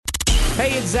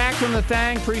Hey, it's Zach from The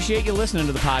Thang. Appreciate you listening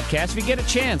to the podcast. If you get a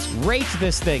chance, rate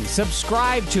this thing,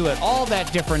 subscribe to it, all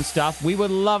that different stuff. We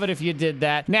would love it if you did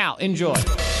that. Now, enjoy.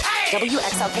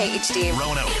 WXLK HD.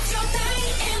 Rono. It's your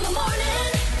thing in the morning.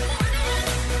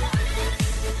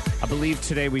 I believe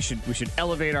today we should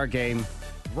elevate our game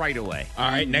right away. All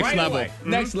right, next Right level. away.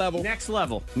 Next level. Next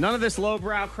level. None of this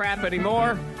lowbrow crap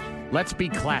anymore. Let's be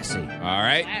classy. All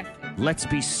right. Let's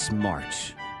be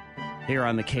smart. Here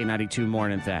on the K92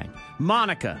 Morning Thing.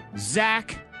 Monica,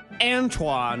 Zach,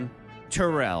 Antoine,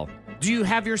 Terrell. Do you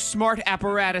have your smart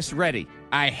apparatus ready?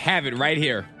 I have it right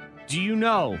here. Do you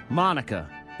know, Monica,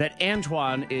 that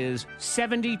Antoine is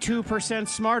 72%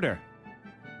 smarter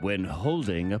when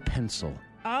holding a pencil?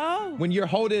 Oh. When you're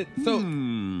holding, so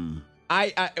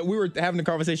we were having a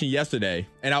conversation yesterday,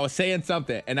 and I was saying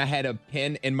something, and I had a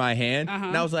pen in my hand,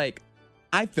 and I was like,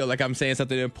 I feel like I'm saying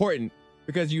something important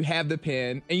because you have the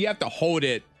pen, and you have to hold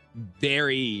it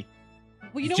very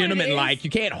Well, you know gentleman-like.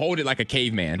 You can't hold it like a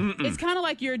caveman. It's kind of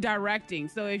like you're directing.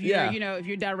 So if you're, if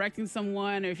you're directing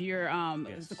someone, or if you're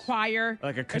the choir,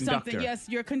 Like a or something, conductor. yes,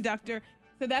 you're a conductor.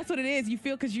 So that's what it is. You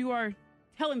feel because you are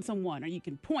telling someone, or you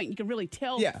can point. You can really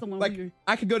tell Yeah, someone. like when you're,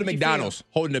 I could go to what you McDonald's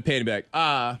holding a pen and be like,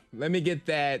 let me get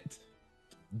that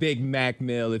Big Mac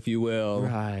meal, if you will.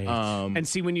 Right. And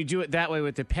see, when you do it that way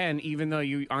with the pen, even though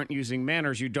you aren't using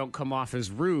manners, you don't come off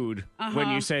as rude when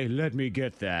you say, let me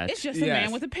get that. It's just a Yes.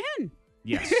 man with a pen.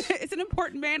 Yes. It's an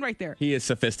important man right there. He is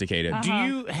sophisticated. Do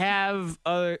you have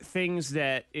other things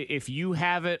that if you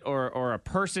have it or a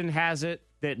person has it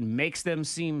that makes them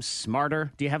seem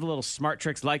smarter? Do you have little smart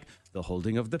tricks like the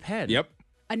holding of the pen? Yep.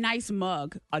 A nice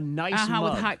mug. A nice mug.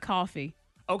 With hot coffee.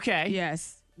 Okay.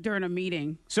 Yes. During a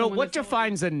meeting. So Someone what that's-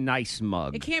 defines a nice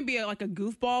mug? It can't be like a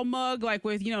goofball mug, like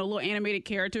with little animated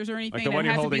characters or anything. the one it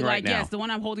you're has holding to be right like now. yes, the one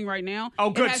I'm holding right now. Oh,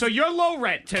 It good. has- So you're low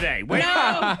rent today. Wait.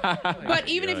 no, but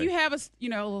even if you have a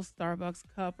little Starbucks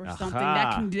cup or something,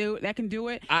 that can do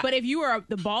it. But if you are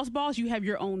the boss, you have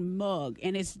your own mug,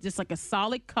 and it's just like a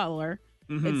solid color.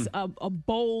 It's a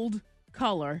bold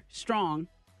color, strong.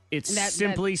 It's And that-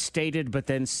 simply stated, but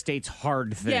then states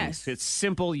hard things. Yes. It's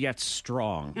simple yet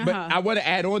strong. But I want to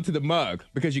add on to the mug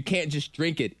because you can't just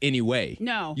drink it anyway.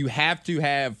 No. You have to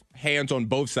have hands on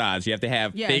both sides. You have to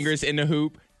have Yes. fingers in the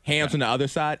hoop, hands on the other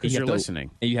side. 'Cause you you're have to-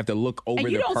 listening. And you have to look over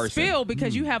And you the don't person. spill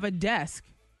because you have a desk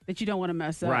that you don't want to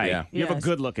mess up. Right. Yeah. You have a Yes.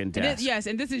 good-looking And desk. yes,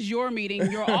 and this is your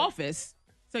meeting, your office,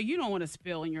 so you don't want to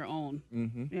spill in your own.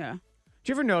 Yeah.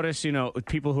 Do you ever notice,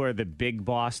 people who are the big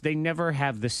boss, they never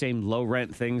have the same low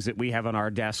rent things that we have on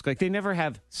our desk. Like they never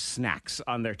have snacks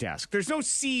on their desk. There's no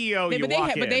CEO.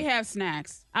 But they have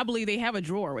snacks. I believe they have a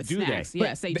drawer with Do they? snacks.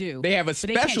 Yes, they do. they have a But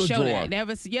they can't special show drawer. that. They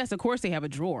have yes, of course they have a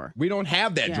drawer. We don't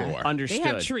have that Yeah. drawer. Understood. They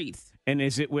have treats. And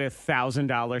is it with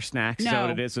 $1,000 snacks? No, Is that what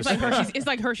it is? It's like Hershey's. It's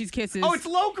like Hershey's Kisses. Oh, it's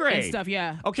low grade and stuff.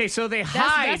 Yeah. Okay, so they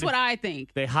hide. That's what I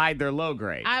think. They hide their low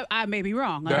grade. I may be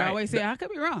wrong. I Right. always say I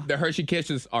could be wrong. The Hershey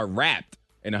Kisses are wrapped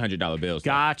in $100 bills.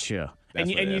 Gotcha. That's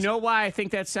And what it you is. know why I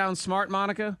think that sounds smart,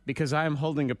 Monica? Because I am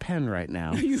holding a pen right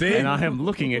now. And I am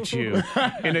looking at you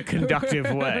in a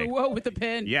conductive way. Whoa, with the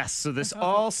pen. Yes, so this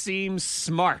all seems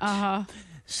smart.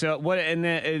 So what? And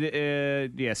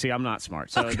then, see, I'm not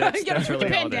smart. So Okay, that's, you gotta that's put really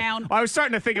the pen all it is. down. I was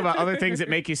starting to think about other things that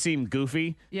make you seem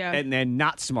goofy, Yeah. and then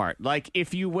not smart. Like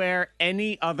if you wear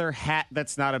any other hat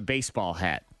that's not a baseball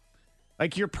hat,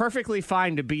 like you're perfectly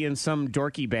fine to be in some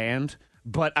dorky band.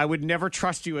 But I would never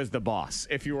trust you as the boss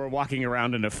if you were walking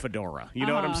around in a fedora. You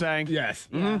know what I'm saying? Yes.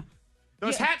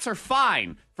 Those hats are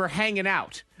fine for hanging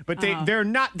out, but they're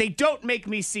not. They don't make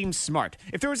me seem smart.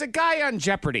 If there was a guy on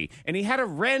Jeopardy and he had a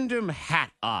random hat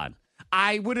on,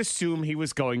 I would assume he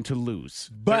was going to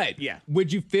lose. But yeah,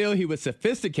 would you feel he was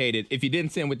sophisticated if you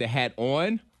didn't see him with the hat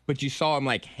on, but you saw him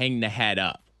like hang the hat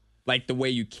up? Like the way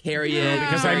you carry it.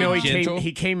 because I know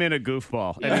he came in a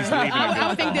goofball and he's leaving. I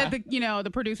would think that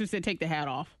the producer said take the hat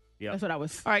off. Yep. That's what I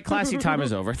was. All right, classy time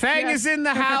is over. Thang Yes. is in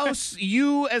the house.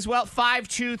 You as well.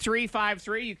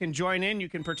 52353. You can join in. You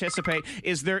can participate.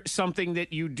 Is there something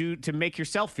that you do to make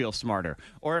yourself feel smarter?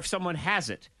 Or if someone has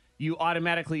it, you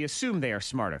automatically assume they are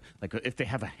smarter. Like if they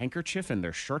have a handkerchief in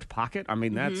their shirt pocket. I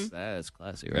mean, that's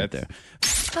classy right there.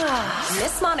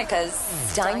 Miss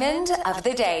Monica's Diamond of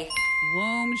the Day.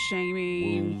 Womb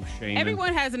shaming. Womb shaming.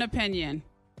 Everyone has an opinion.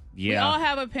 We Yeah. all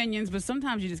have opinions, but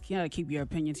sometimes you just gotta keep your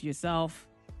opinion to yourself.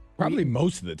 Probably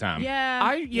most of the time.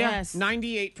 Yeah. Yes.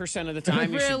 98% of the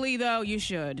time, you should Really though, you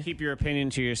should. keep your opinion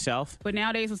to yourself. But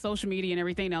nowadays with social media and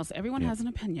everything else, everyone has an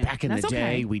opinion. Back in That's the day,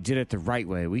 okay. we did it the right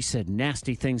way. We said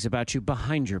nasty things about you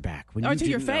behind your back. When Or you to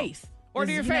your didn't know. face. Or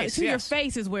to your face, To your yes.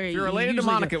 face is where If you're related to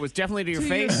usually Monica, go. it was definitely to your To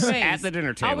face at the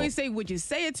dinner I table. always say, would you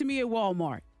say it to me at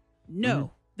Walmart?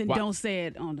 No. then Wow. don't say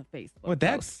it on the Facebook. Well,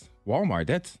 that's Walmart.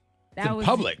 That's in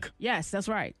public. Yes, that's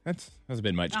right. That's a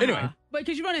bit much. Uh-huh. Anyway. But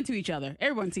because you run into each other.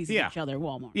 Everyone sees Yeah. each other at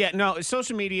Walmart. Yeah, no,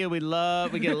 social media, we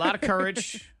get a lot of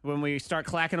courage when we start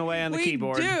clacking away on the We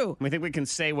keyboard. do. We think we can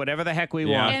say whatever the heck we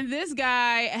Yeah. want. And this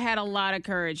guy had a lot of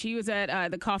courage. He was at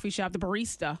the coffee shop, the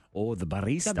barista. Oh, the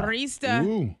barista. The barista.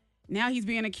 Ooh. Now he's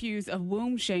being accused of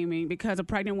womb shaming because a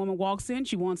pregnant woman walks in.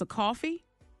 She wants a coffee.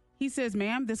 He says,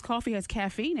 "Ma'am, this coffee has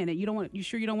caffeine in it. You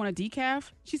sure you don't want a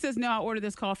decaf?" She says, "No, I order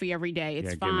this coffee every day. It's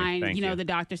Yeah, give me. fine. Thank You know, you. the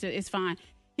doctor said it's fine."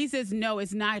 He says, "No,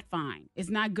 it's not fine. It's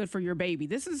not good for your baby."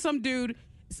 This is some dude,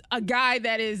 a guy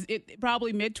that is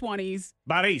probably mid-20s,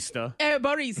 Barista. a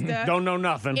barista. Don't know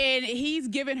nothing. And he's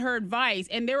giving her advice.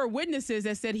 And there were witnesses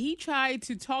that said he tried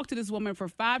to talk to this woman for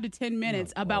 5 to 10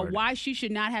 minutes about Lord. why she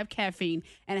should not have caffeine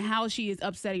and how she is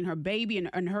upsetting her baby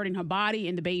and hurting her body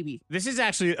and the baby. This is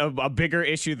actually a bigger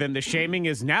issue than the shaming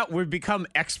is now. We've become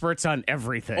experts on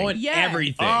everything. On Yeah.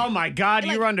 everything. Oh my God!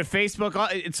 Like- you run to Facebook.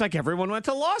 It's like everyone went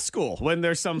to law school when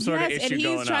there's some sort of Yes, issue and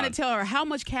going he's trying on. to tell her how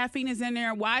much caffeine is in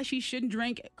there, why she shouldn't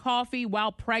drink coffee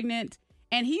while pregnant.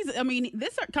 And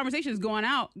this conversation is going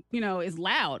out, is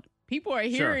loud. People are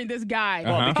hearing this guy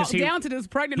because he- down to this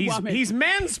pregnant woman. He's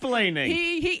mansplaining.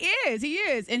 He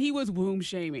is, and he was womb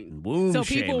shaming. Womb so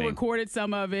people shaming. recorded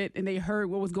some of it, and they heard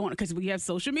what was going on because we have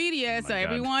social media, so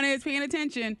everyone is paying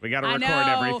attention. We gotta I record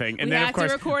know, everything. And we then, of have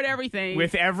course, to record everything.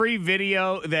 With every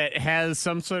video that has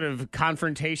some sort of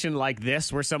confrontation like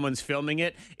this, where someone's filming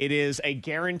it, it is a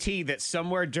guarantee that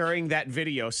somewhere during that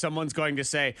video, someone's going to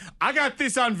say, "I got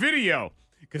this on video,"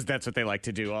 because that's what they like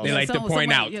to do. Also. They like to point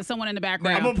someone, out. yeah, someone in the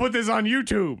background. I'm gonna put this on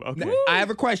YouTube. Okay. I have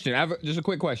a question. just a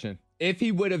quick question. If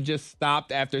he would have just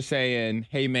stopped after saying,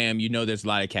 "Hey, ma'am, there's a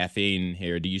lot of caffeine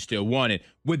here. Do you still want it?"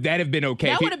 Would that have been okay?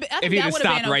 That if he, would have been. I if think he that had would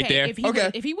have stopped been right okay. there. If he okay.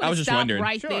 Would, if he would I have was just stopped wondering.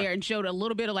 right there and showed a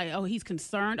little bit of like, oh, he's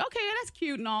concerned. Okay, that's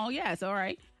cute and all. Yes, all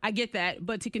right, I get that.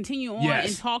 But to continue on Yes,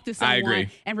 and talk to I someone agree.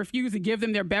 and refuse to give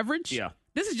them their beverage. Yeah.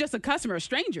 This is just a customer, a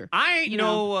stranger. I ain't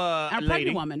no a lady.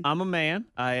 pregnant woman. I'm a man.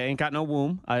 I ain't got no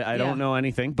womb. I Yeah. don't know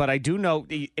anything, but I do know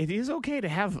it is okay to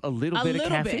have a little bit of little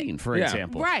bit. caffeine, for Yeah.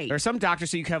 example. Right. There are some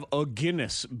doctors say you can have a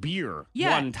Guinness beer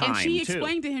Yeah, one time, and she too.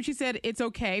 explained to him. She said it's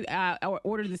okay. I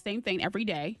ordered the same thing every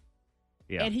day,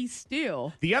 Yeah. and he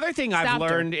still. The other thing I've stopped her.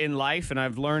 learned in life, and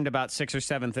I've learned about 6 or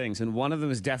 7 things, and one of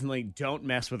them is definitely don't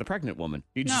mess with a pregnant woman.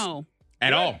 You just, No,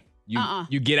 At all.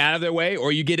 You get out of their way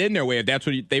or you get in their way if that's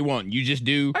what they want. You just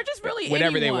do or just really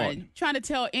whatever anyone they want. trying to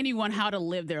tell anyone how to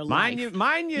live their life. mind You know what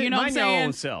mind I'm your saying?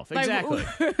 own self. Like, Exactly.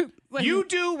 like, You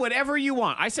do whatever you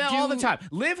want. I say it all the Do- time.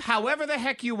 Live however the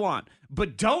heck you want,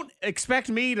 but don't expect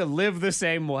me to live the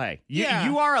same way. Yeah.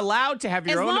 You are allowed to have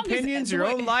your as own long as- opinions, the your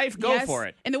way- own life. Go yes, for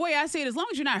it. And the way I say it, as long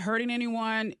as you're not hurting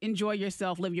anyone, enjoy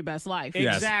yourself, live your best life.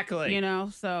 Yes. Exactly.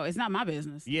 So it's not my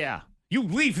business. Yeah. You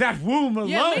leave that womb alone.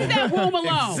 Yeah, leave that womb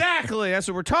alone. Exactly. That's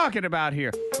what we're talking about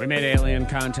here. We made alien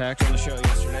contact on the show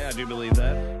yesterday. I do believe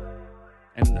that.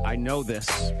 And I know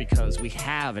this because we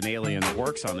have an alien that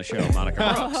works on the show,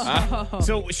 Monica Brooks.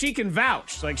 So she can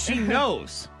vouch. Like, she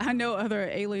knows. I know other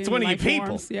alien. It's one of you life people.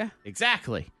 forms. Yeah.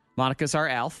 Exactly. Monica's our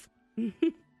elf.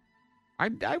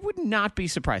 I would not be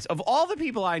surprised. Of all the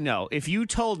people I know, if you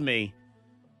told me,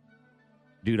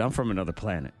 dude, I'm from another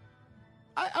planet,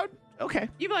 I would, okay.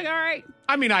 You'd be like, all right.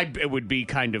 I mean, it would be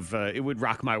kind of, it would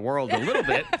rock my world a little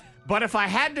bit. But if I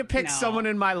had to pick No. someone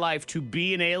in my life to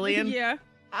be an alien, Yeah.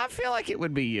 I feel like it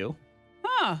would be you.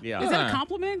 Huh. Yeah. Is that a Huh.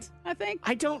 compliment? I think.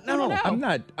 I don't I don't know. know. I'm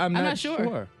not not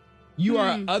sure. You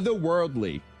are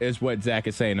otherworldly, is what Zach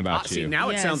is saying about See, you. now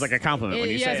it Yes. sounds like a compliment when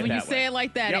you yes, say it when you that say way. it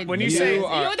like that. Yep, it- when you you say it.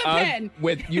 are You're the pen.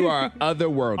 you are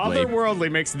otherworldly. Otherworldly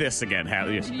makes this again.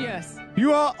 Yes.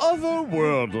 You are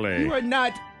otherworldly. You are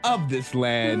not of this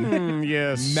land,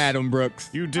 Yes. Madam Brooks.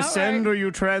 You descend or you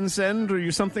transcend or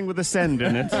you something with ascend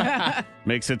in it.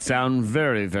 Makes it sound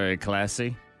very, very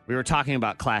classy. We were talking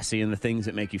about classy and the things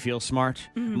that make you feel smart.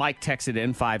 Mike texted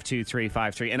in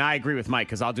 52353, and I agree with Mike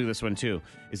because I'll do this one too,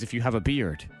 is if you have a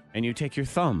beard and you take your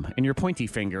thumb and your pointy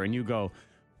finger and you go,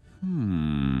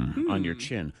 on your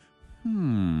chin.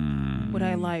 Would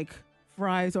I like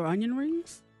fries or onion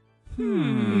rings?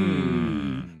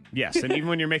 Yes, and even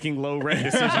when you're making low-rent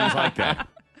decisions like that.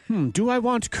 Do I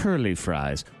want curly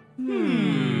fries?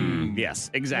 Yes,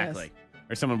 exactly. Yes.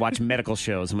 Or someone watch medical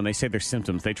shows, and when they say their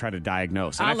symptoms, they try to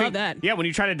diagnose. And I I love think, that. Yeah, when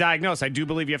you try to diagnose, I do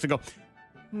believe you have to go,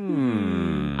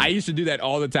 I used to do that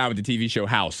all the time with the TV show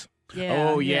House. Yeah.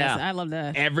 Oh, yes, yeah. I love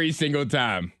that. Every single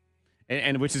time.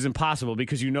 and which is impossible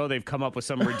because you know they've come up with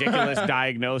some ridiculous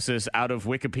diagnosis out of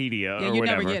Wikipedia Yeah, or you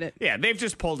whatever. never get it. Yeah, they've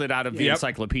just pulled it out of the Yep.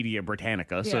 Encyclopedia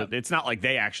Britannica, so Yep. it's not like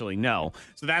they actually know.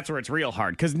 So that's where it's real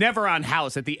hard because never on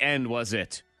House at the end was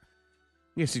it.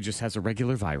 Yes, he just has a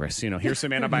regular virus. Here's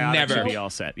some antibiotics. Never. Should be all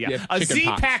set. Yeah. Yeah, A chicken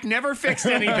pox. Z-Pack never fixed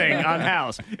anything on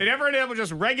House. It never ended up with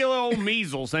just regular old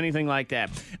measles, anything like that.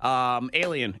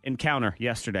 Alien encounter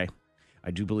yesterday. I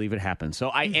do believe it happened. So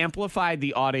I amplified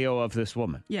the audio of this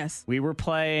woman. Yes. We were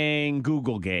playing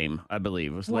Google game, I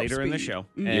believe. It was Warp later in the speed. show.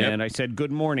 Mhm. And I said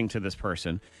good morning to this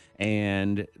person.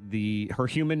 And her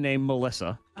human name,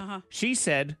 Melissa, she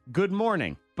said good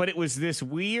morning. But it was this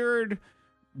weird,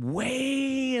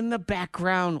 way in the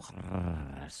background,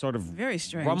 sort of Very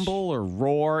strange. rumble or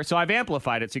roar. So I've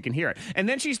amplified it so you can hear it. And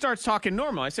then she starts talking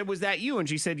normal. I said, was that you? And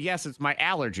she said, yes, it's my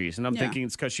allergies. And I'm thinking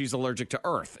it's because she's allergic to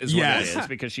Earth is what Yes. it is,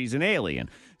 because she's an alien.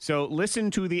 So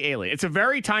listen to the alien. It's a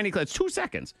very tiny clip. It's 2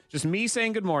 seconds. Just me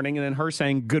saying good morning and then her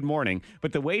saying good morning.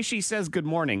 But the way she says good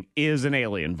morning is an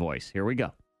alien voice. Here we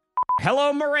go.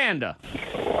 Hello, Miranda.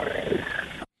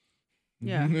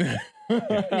 Yeah.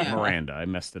 Miranda. I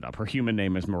messed it up. Her human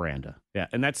name is Miranda. Yeah.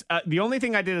 And that's the only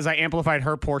thing I did is I amplified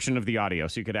her portion of the audio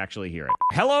so you could actually hear it.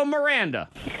 Hello, Miranda.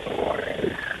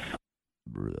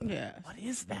 Yeah. What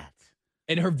is that?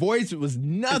 And her voice was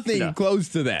nothing No. close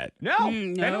to that. No. No.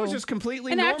 And it was just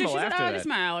completely And normal after she said, after "Oh, that. it's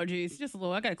my allergies." Just a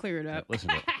little. I gotta clear it up. Listen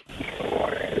to it.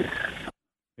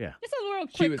 Yeah. Just a little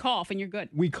quick was- cough, and you're good.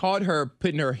 We caught her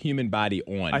putting her human body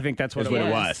on. I think that's what, That's what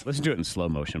it was. was. Listen to it in slow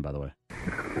motion, by the way.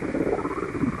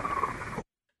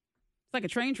 It's like a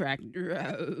train track.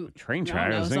 Train No, track.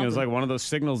 no, I was thinking it was something. like one of those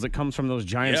signals that comes from those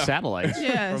giant Yeah. satellites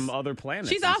Yes. from other planets.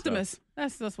 She's and stuff. Optimus.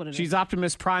 That's what it is. She's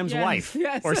Optimus Prime's Yes, wife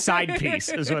yes. or side piece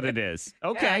is what it is.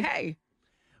 Okay. Yeah, hey.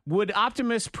 Would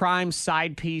Optimus Prime's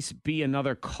side piece be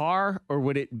another car, or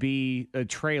would it be a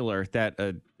trailer that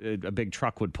a big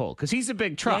truck would pull? Because he's a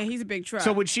big truck. Yeah, he's a big truck.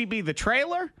 So would she be the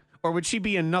trailer, or would she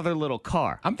be another little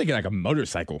car? I'm thinking like a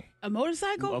motorcycle, A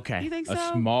motorcycle? Okay. You think a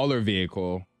so? smaller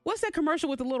vehicle. What's that commercial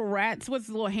with the little rats? What's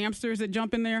the little hamsters that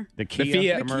jump in there? The The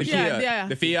Kia Fiat, commercial? Yeah, yeah.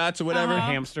 the Fiats or whatever.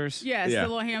 Uh-huh. Hamsters. Yes, Yeah. the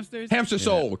little hamsters. Hamster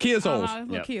soul, Kia souls.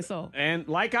 Little Yep. Kia Soul. And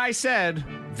like I said,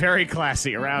 very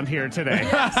classy around here today.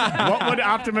 What would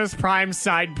Optimus Prime's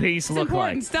side piece look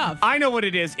important like? stuff. I know what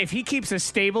it is. If he keeps a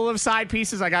stable of side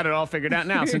pieces, I got it all figured out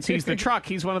now. Since he's the truck,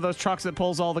 he's one of those trucks that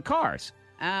pulls all the cars.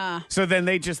 Ah. So then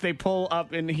they pull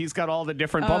up, and he's got all the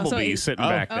different Oh, so bumblebees he- sitting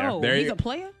back there. Oh, There he's you- a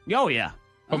player? Oh, yeah.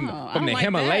 From, Oh, I from don't the like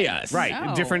Himalayas. that. Right,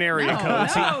 No. different area No,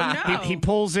 codes. no. He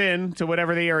pulls in to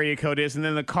whatever the area code is, and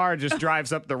then the car just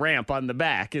drives up the ramp on the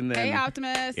back, and then Hey,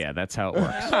 Optimus. yeah, that's how it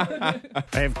works.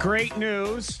 I have great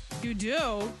news. You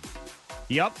do?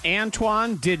 Yep,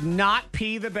 Antoine did not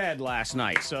pee the bed last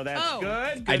night, so that's Oh.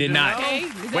 good. I did to not. know. Okay.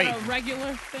 Is that Wait, a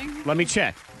regular thing? let me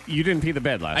check. You didn't pee the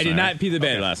bed last night. I did not right? pee the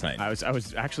bed Okay. last night. I was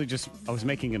actually I was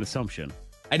making an assumption.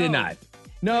 I did Oh. not.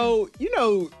 No,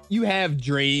 you have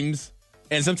dreams,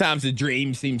 and sometimes the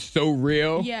dream seems so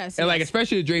real. Yes, And like, yes.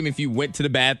 especially the dream if you went to the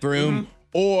bathroom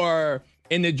or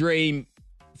in the dream,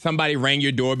 somebody rang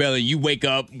your doorbell and you wake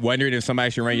up wondering if somebody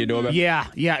should ring your doorbell.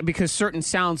 Yeah, because certain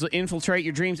sounds will infiltrate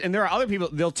your dreams. And there are other people,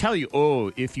 they'll tell you,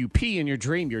 oh, if you pee in your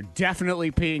dream, you're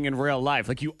definitely peeing in real life.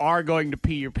 Like you are going to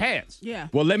pee your pants. Yeah.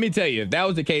 Well, let me tell you, if that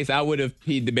was the case, I would have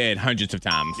peed the bed hundreds of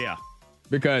times. Yeah.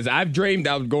 Because I've dreamed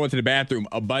I was going to the bathroom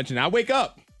a bunch and I wake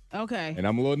up Okay. and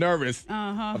I'm a little nervous.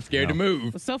 Uh-huh. I'm scared to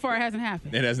move. But so far, it hasn't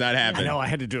happened. It has not I happened. know I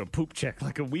had to do a poop check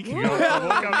like a week ago. I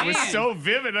woke up, it was Man. so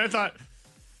vivid. I thought,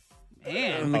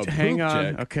 Man. A hang poop on.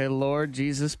 check. Okay, Lord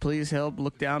Jesus, please help.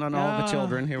 Look down on all the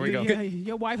children. Here we go. Yeah,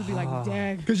 your wife would be like,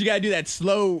 Dag. Because you got to do that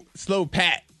slow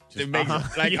pat. It makes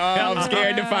it like, oh, I'm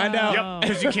scared to find out. Yep,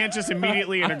 because you can't just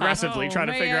immediately and aggressively try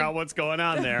to figure man. out what's going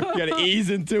on there. You got to ease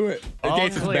into it. In All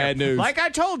case it's clear. bad news. Like I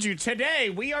told you, today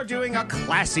we are doing a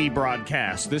classy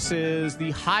broadcast. This is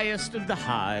the highest of the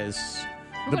highs.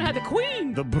 We're going to have the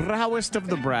queen. The browest of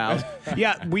the brows.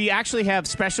 Yeah, we actually have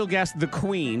special guest, the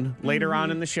Queen, later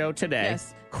on in the show today.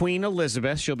 Yes. Queen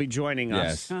Elizabeth. She'll be joining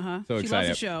Yes. us. Uh-huh. So she excited.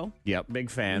 loves the show. Yep, big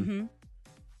fan.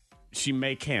 She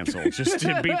may cancel, just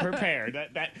to be prepared.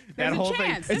 That There's a whole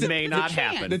chance. thing There's a- may there's a not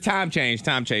chance. happen. The time change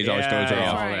always throws her all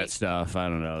off. Right. that stuff. I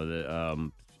don't know.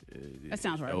 The That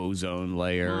sounds right. ozone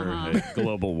layer, Uh-huh.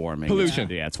 global warming. Pollution.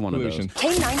 Yeah, it's one Pollution. of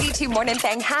those. K92 Morning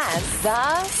Thang has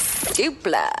the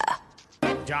dupla.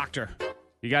 Doctor.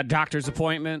 You got a doctor's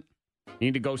appointment? You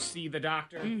need to go see the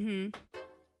doctor? Mm-hmm.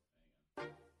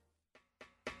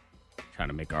 Trying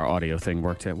to make our audio thing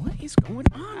work today. What is going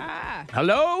on? Ah.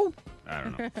 Hello? I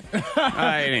don't know.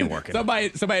 It ain't working.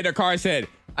 Somebody in their car said,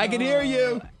 I can hear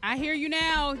you. I hear you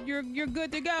now. You're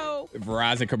good to go.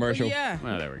 Verizon commercial. Yeah.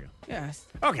 Oh, there we go. Yes.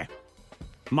 Okay.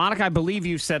 Monica, I believe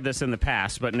you've said this in the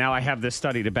past, but now I have this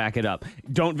study to back it up.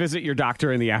 Don't visit your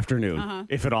doctor in the afternoon,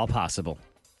 if at all possible.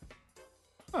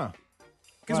 Huh.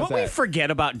 Because what we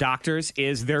forget about doctors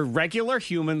is they're regular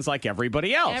humans like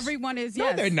everybody else. Everyone is, No,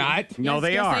 yes. they're not. No, Yes,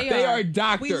 they yes, are. They are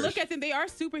doctors. We look at them. They are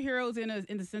superheroes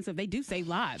in the sense of they do save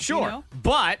lives. Sure, You know?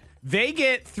 but they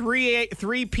get 3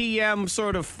 p.m.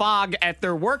 sort of fog at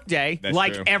their workday That's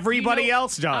like true. everybody You know,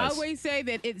 else I does. always say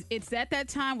that it's at that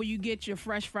time where you get your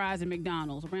fresh fries at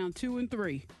McDonald's around 2 and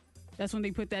 3. That's when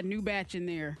they put that new batch in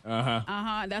there.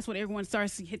 That's when everyone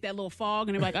starts to hit that little fog,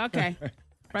 and they're like, okay,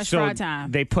 fresh fry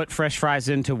time. they put fresh fries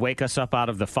in to wake us up out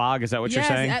of the fog. Is that what you're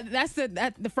saying? That's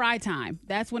the fry time.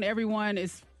 That's when everyone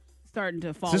is starting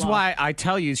to fall This is off. why I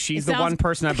tell you she's It the sounds- one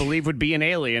person I believe would be an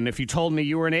alien. If you told me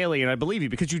you were an alien, I believe you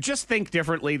because you just think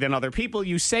differently than other people.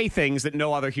 You say things that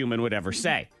no other human would ever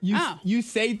say. You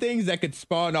say things that could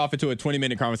spawn off into a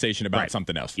 20-minute conversation about Right.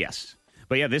 something else. Yes.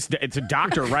 But yeah, it's a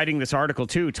doctor writing this article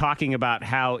too, talking about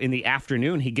how in the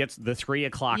afternoon he gets the 3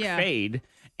 o'clock Yeah. fade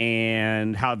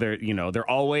and how they're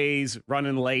always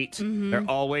running late. Mm-hmm. They're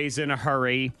always in a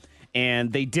hurry.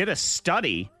 And they did a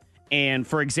study. And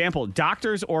for example,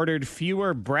 doctors ordered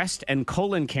fewer breast and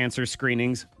colon cancer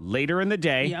screenings later in the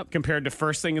day Yep. compared to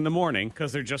first thing in the morning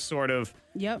because they're just sort of,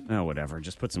 Yep. oh, whatever,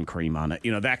 just put some cream on it.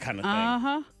 That kind of thing.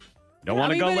 Uh-huh. Don't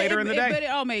want to go but later in the day. But it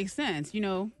all makes sense,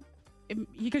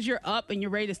 because you're up and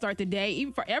you're ready to start the day.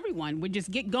 Even for everyone, we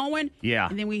just get going. Yeah.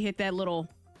 And then we hit that little.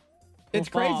 It's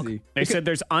fog. crazy. They said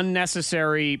there's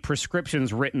unnecessary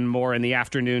prescriptions written more in the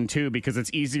afternoon, too, because it's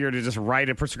easier to just write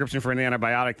a prescription for an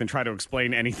antibiotic than try to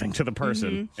explain anything to the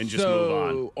person and just move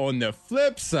on. On the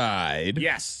flip side,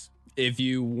 Yes. if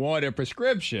you want a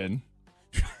prescription,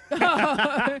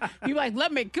 You're like,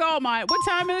 let me call my. What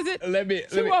time is it? let me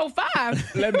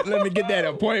 2:05. let me get that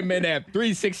appointment at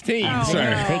 3:16, Oh, sir.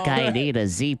 no. I think I need a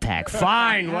Z-Pack.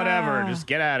 Fine, whatever. Just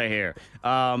get out of here.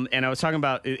 And I was talking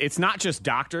about it's not just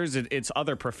doctors; it's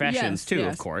other professions Yes, too,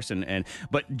 yes. of course.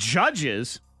 But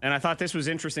judges. And I thought this was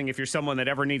interesting if you're someone that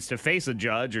ever needs to face a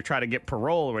judge or try to get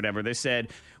parole or whatever. They said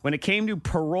when it came to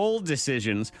parole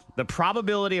decisions, the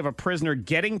probability of a prisoner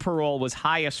getting parole was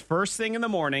highest first thing in the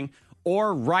morning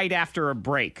or right after a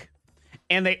break.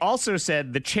 And they also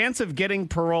said the chance of getting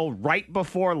parole right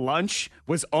before lunch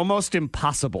was almost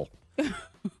impossible.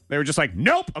 They were just like,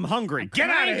 nope, I'm hungry. Get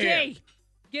out of here. Crazy.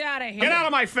 Get out of here. Get out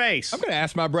of my face. I'm gonna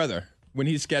ask my brother when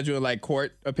he's scheduling like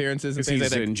court appearances and things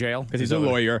he's like that. in jail? Because he's Is a that what-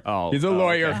 lawyer. Oh, he's a oh,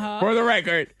 lawyer. Uh-huh. For the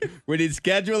record, when he's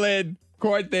scheduling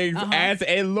court things as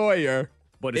a lawyer,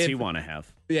 What does he if- want to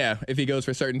have? yeah, if he goes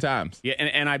for certain times. Yeah,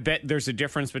 and I bet there's a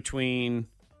difference between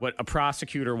what a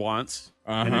prosecutor wants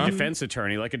and a defense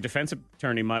attorney. Like a defense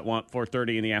attorney might want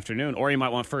 4:30 in the afternoon, or he might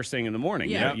want first thing in the morning.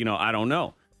 Yeah. I don't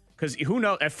know. Because who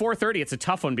knows? At 4:30, it's a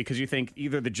tough one because you think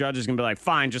either the judge is going to be like,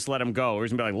 fine, just let him go, or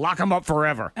he's going to be like, lock him up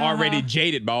forever. Already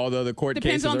jaded by all the other court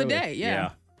Depends cases. on the earlier. day. Yeah.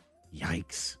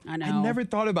 Yikes. I know. I never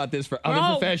thought about this for We're other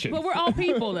all- professions. But we're all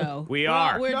people, though. We We're all-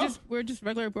 are. We're No. just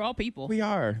regular. We're all people. We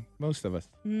are, most of us.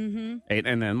 And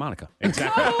then Monica.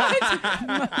 Exactly.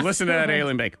 Listen to that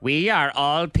alien bake. We are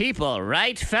all people,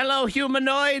 right, fellow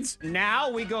humanoids? Now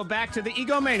we go back to the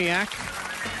egomaniac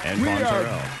and We Von are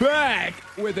Terrell. back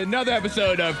with another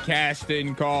episode of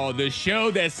Casting Call, the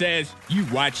show that says you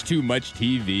watch too much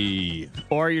TV.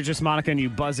 Or you're just Monica and you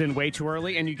buzz in way too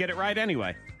early and you get it right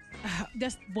anyway.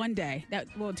 Just one day.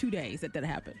 2 days that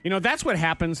happened. That's what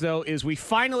happens, though, is we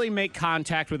finally make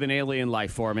contact with an alien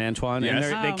life form, Antoine. And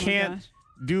Yes. they Oh, my can't gosh.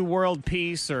 do world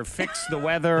peace or fix the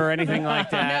weather or anything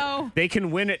like that. No. They can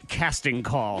win at casting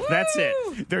call. That's Woo!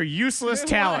 it. They're useless Good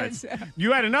talents. ones.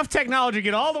 You had enough technology to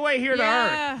get all the way here to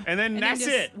Yeah. Earth. And then that's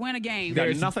just it. Win a game.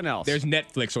 There's nothing else. There's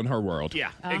Netflix on her world. Yeah,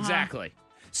 exactly.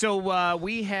 So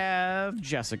we have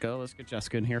Jessica. Let's get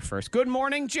Jessica in here first. Good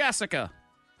morning, Jessica.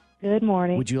 Good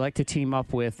morning. Would you like to team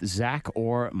up with Zach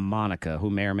or Monica,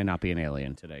 who may or may not be an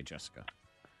alien today, Jessica?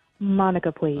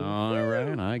 Monica, please. All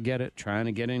right, I get it. Trying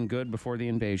to get in good before the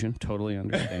invasion. Totally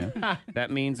understand.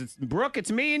 That means it's Brooke,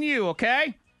 it's me and you,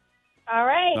 okay? All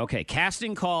right. Okay,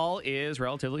 casting call is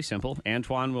relatively simple.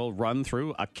 Antoine will run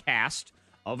through a cast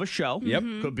of a show. Yep.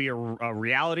 Could be a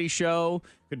reality show,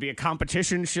 could be a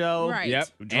competition show. Right. Yep.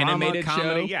 Drama, Animated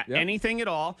comedy, show. yeah, Yep. anything at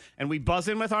all. And we buzz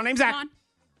in with our name, Zach. Come on.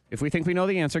 If we think we know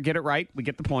the answer, get it right, we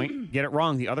get the point. Get it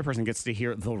wrong, the other person gets to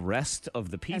hear the rest of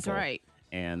the people. That's right.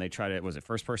 And they try to, was it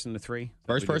first person to three?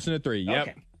 First person to three. Yep.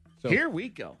 Okay. So Here we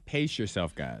go. pace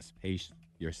yourself, guys. Pace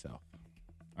yourself.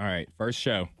 All right. First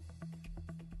show.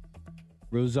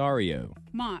 Rosario.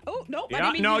 Come on. Oh, nope. I Yeah,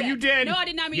 didn't mean no, to do you that. did. No, I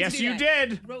did not mean Yes, to do you that.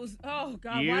 did. Rose. Oh,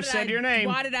 God. You why did said I, your name.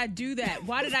 Why did I do that?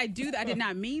 Why did I do that? I did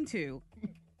not mean to.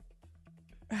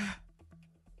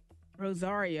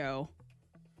 Rosario.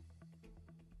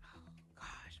 Oh,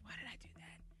 gosh. Why did I do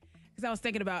that? Because I was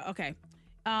thinking about, okay.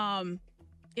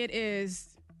 It is.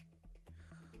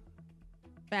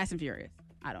 Fast and Furious.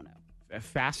 I don't know.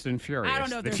 Fast and Furious. I don't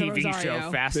know if the there's a TV Rosario.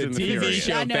 show Fast The and the TV Furious.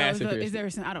 show I know. Fast and Furious. Is there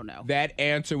some? I don't know. That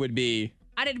answer would be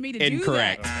I didn't mean to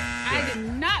incorrect. do that. I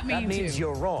did not mean That means to.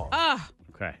 you're wrong.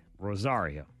 Okay,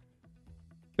 Rosario.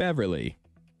 Beverly,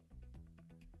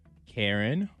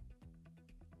 Karen,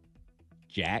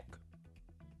 Jack,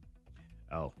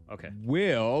 Oh, okay.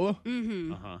 Will,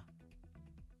 Mm-hmm. Uh-huh.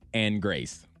 and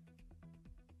Grace.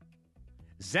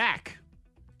 Zach.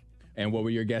 And what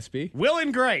would your guess be? Will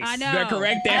and Grace. I know. The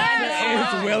correct I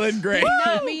answer know. is Will and Grace. Did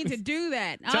not mean to do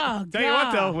that. Oh, God. Tell you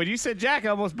what, though, when you said Jack, I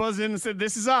almost buzzed in and said,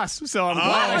 "This is us." So I'm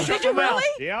glad. I Did struck you a bell.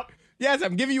 really? Yep. Yes,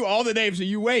 I'm giving you all the names, so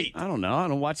you wait. I don't know. I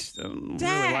don't really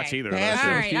Dang. watch either of those. Fast All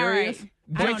and right, all Furious. right.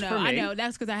 I Points don't for know. I me. know.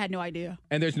 That's because I had no idea.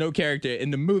 And there's no character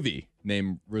in the movie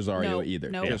named Rosario No, either,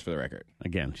 no. just for the record.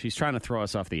 Again, she's trying to throw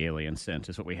us off the alien scent,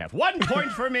 is what we have. 1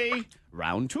 point for me.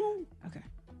 Round 2. Okay.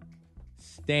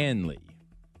 Stanley.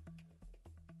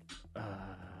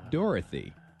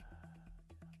 Dorothy.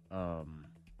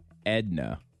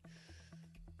 Edna.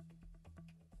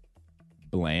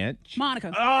 Blanche.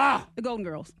 Monica. The Golden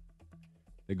Girls.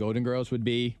 The Golden Girls would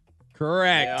be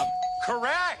correct.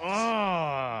 Correct.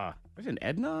 Was an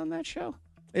Edna on that show?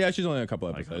 Yeah, she's only in a couple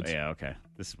episodes. Yeah, okay.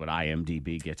 This is what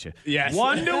IMDb gets you. Yes.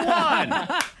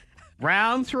 1-1.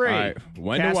 Round 3. All right,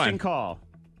 1-1. Casting call.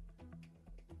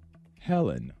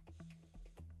 Helen.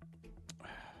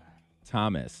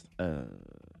 Thomas.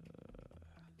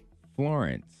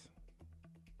 Florence.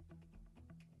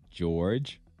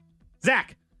 George.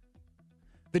 Zach.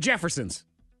 The Jeffersons.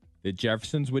 The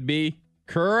Jeffersons would be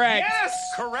correct. Yes!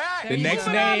 Correct. The next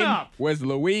Moving on name up. was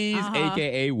Louise,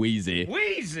 a.k.a. Wheezy.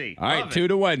 Wheezy. All right, Love it.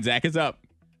 2-1. Zach is up.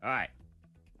 All right.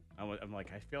 I'm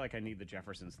like, I feel like I need the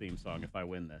Jeffersons theme song if I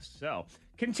win this. So,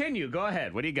 continue. Go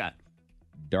ahead. What do you got?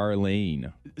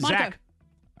 Darlene. Monica. Zach.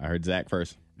 I heard Zach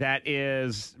first. That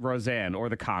is Roseanne or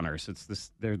the Connors.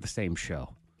 They're the same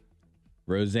show.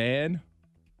 Roseanne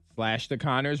 / the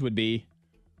Connors would be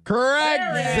correct.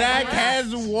 Zach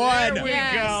has won. There we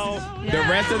Yes. go. The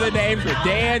rest of the names were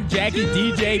Dan, Jackie,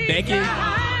 DJ, Becky,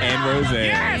 and Roseanne.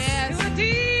 Yes.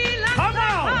 Come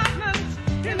on.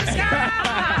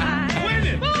 Win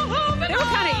it. They were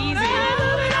kind of easy.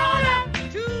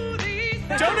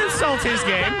 Don't insult his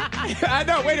game. I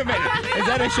know. Wait a minute. Is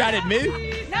that a shot at me?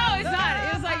 No, it's not.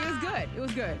 It was like, it was good. It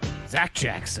was good. Zach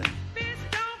Jackson.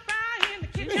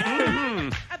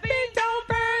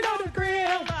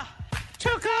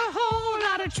 Took a whole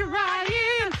lot of trying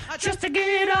just to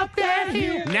get up that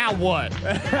hill. Now what?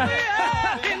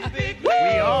 We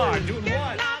are doing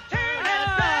what?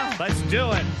 Let's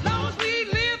do it.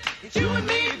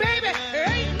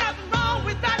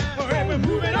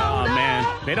 Oh man,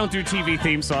 they don't do TV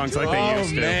theme songs like they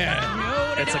used to.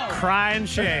 man. It's a crying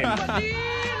shame.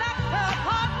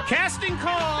 Casting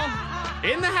call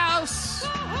in the house.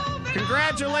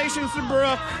 Congratulations to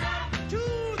Brooke.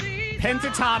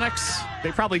 Pentatonics.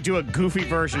 They probably do a goofy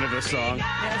version of this song.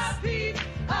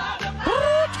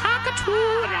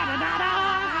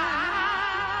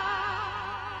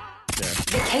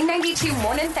 The K92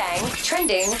 Morning Thang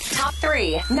trending top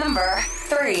 3. Number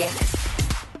 3.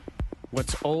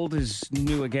 What's old is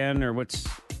new again, or what's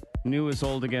new is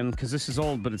old again? Because this is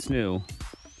old, but it's new.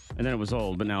 And then it was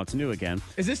old, but now it's new again.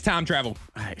 Is this time travel?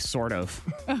 Sort of.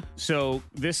 So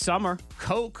this summer,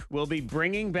 Coke will be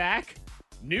bringing back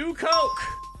new Coke.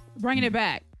 Bringing it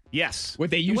back. Yes. What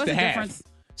they used What's to the have. difference?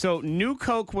 So new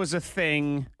Coke was a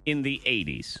thing in the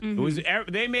 80s. It was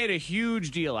they made a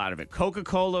huge deal out of it.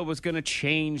 Coca-Cola was going to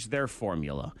change their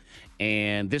formula.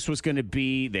 And this was going to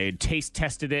be, they had taste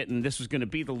tested it, and this was going to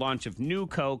be the launch of new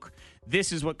Coke.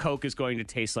 This is what Coke is going to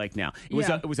taste like now. It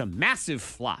was a massive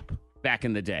flop back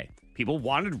in the day. People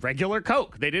wanted regular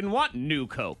Coke. They didn't want new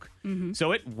Coke.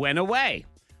 So it went away.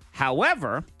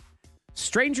 However,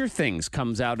 Stranger Things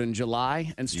comes out in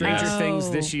July, and Stranger Yes. Things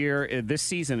this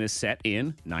season is set in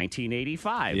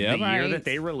 1985, Yep. the year Right. that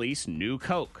they released new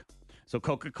Coke. So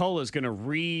Coca-Cola is going to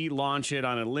relaunch it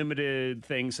on a limited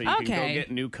thing, so you can go Okay.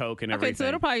 get new Coke and Okay, everything. so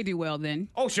it'll probably do well then.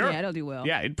 Oh, sure. Yeah, it'll do well.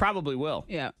 Yeah, it probably will.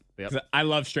 Yeah. Yep. 'Cause I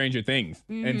love Stranger Things.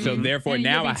 And so therefore And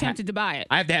now you'll I be tempted to buy it.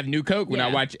 have to have new Coke when I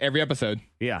Yeah. watch every episode.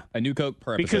 Yeah. A new Coke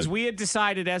per episode. Because we had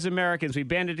decided as Americans, we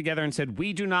banded together and said,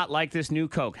 we do not like this new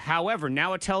Coke. However,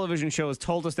 now a television show has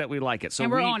told us that we like it. So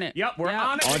And we're on it. Yep, we're Yep.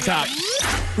 on it. on top.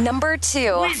 Number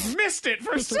 2. We've missed it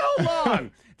for so long.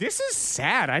 This is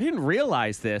sad. I didn't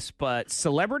realize this, but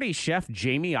celebrity chef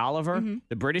Jamie Oliver,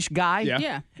 the British guy, Yeah.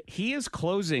 Yeah. he is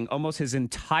closing almost his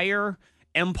entire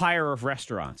empire of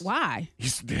restaurants. Why?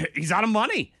 He's out of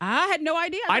money. I had no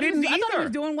idea. I didn't I thought he either.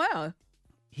 was doing well.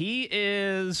 He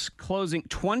is closing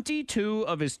 22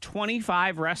 of his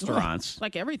 25 restaurants.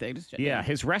 Like everything. Just Yeah,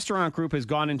 his restaurant group has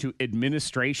gone into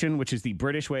administration, which is the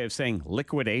British way of saying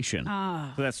liquidation.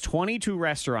 So that's 22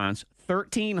 restaurants,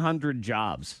 1,300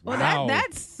 jobs. Well, Wow.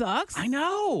 that sucks. I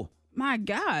know. My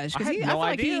gosh. I Because had I no feel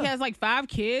like idea. he has like 5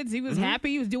 kids. He was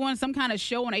happy. He was doing some kind of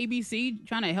show on ABC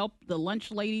trying to help the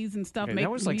lunch ladies and stuff. Okay, that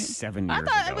was like 7 years I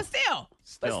thought ago. it was still.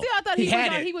 But Still. still, I thought He he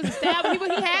had was, it. he was established.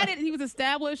 He had it and he was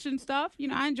established and stuff. You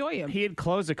know, I enjoy him. He had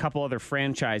closed a couple other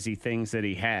franchisee things that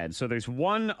he had. So there's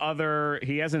one other,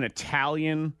 he has an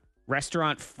Italian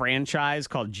restaurant franchise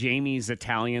called Jamie's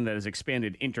Italian that has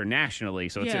expanded internationally.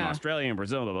 So it's in Yeah. Australia and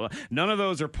Brazil. Blah, blah, blah. None of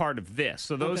those are part of this.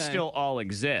 So those Okay. still all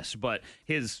exist. But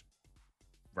his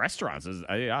restaurants,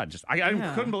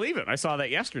 I couldn't believe it. I saw that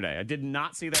yesterday. I did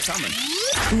not see that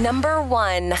coming. Number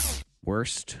 1.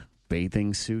 Worst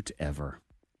bathing suit ever,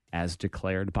 as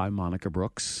declared by Monica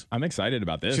Brooks. I'm excited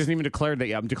about this. She hasn't even declared that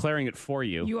yet. I'm declaring it for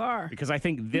you. You are. Because I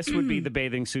think this would be the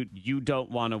bathing suit you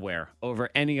don't want to wear over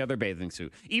any other bathing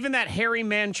suit. Even that hairy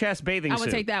man chest bathing I suit.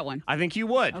 would take that one. I think you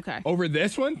would. Okay. Over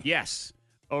this one? Yes.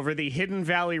 Over the Hidden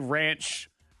Valley Ranch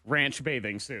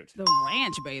bathing suit. The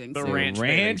ranch bathing The suit. ranch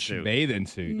bathing suit. bathing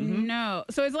suit. No.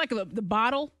 So it's like the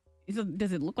bottle.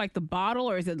 Does it look like the bottle,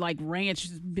 or is it like ranch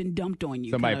has been dumped on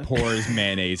you? Somebody kinda? pours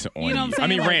mayonnaise on You know what I'm I saying?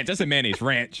 mean, Like- ranch. That's a mayonnaise.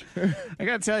 Ranch. I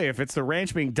got to tell you, if it's the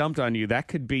ranch being dumped on you, that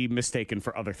could be mistaken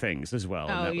for other things as well.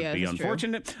 Oh, and that yeah, would be that's true.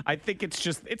 unfortunate. I think it's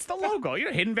the logo. You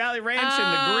know, Hidden Valley Ranch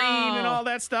and the green and Oh. all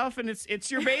that stuff, and it's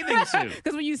your bathing suit.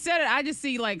 Because when you said it, I just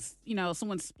see like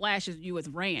someone splashes you with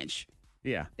ranch.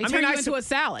 Yeah. They turn you into a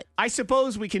salad. I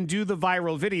suppose we can do the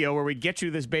viral video where we get you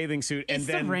this bathing suit and It's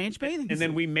the then ranch bathing and then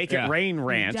suit. we make Yeah. it rain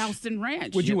ranch. Doused in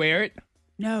ranch. Would you wear it?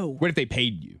 No. What if they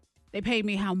paid you? They paid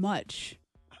me how much?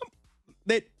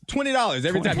 $20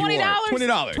 every time you wore it.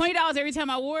 $20. $20 every time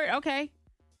I wore it. Okay.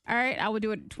 All right. I would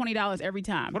do it $20 every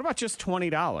time. What about just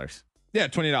 $20? Yeah,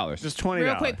 $20. Just $20.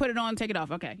 Real quick, put it on, take it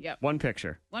off. Okay. Yep. One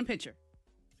picture. One picture.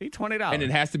 See, $20. And it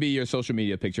has to be your social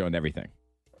media picture on everything.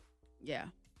 Yeah.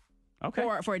 okay.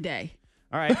 For a day.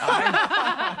 All right.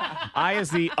 I, as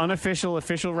the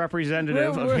official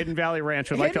representative of Hidden Valley Ranch,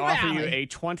 would like to Hidden offer you Valley. a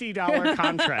 $20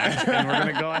 contract, and we're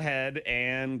going to go ahead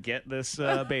and get this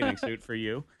bathing suit for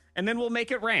you, and then we'll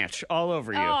make it ranch all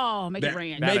over you. Oh, make it That-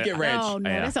 ranch. make it ranch. Oh, no.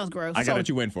 Yeah. That sounds gross. That's what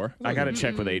you win for. I got to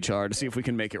check with HR to see if we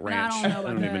can make it ranch. I don't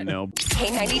know about even that. know.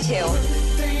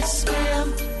 K92.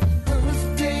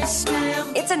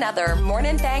 It's another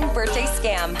Morning Thang birthday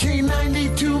scam.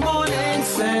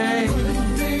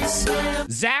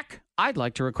 Zach, I'd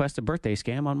like to request a birthday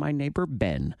scam on my neighbor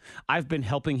Ben. I've been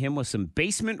helping him with some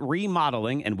basement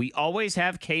remodeling, and we always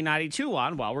have K92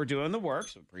 on while we're doing the work,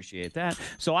 so appreciate that.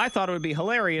 So I thought it would be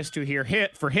hilarious to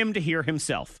for him to hear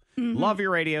himself. Love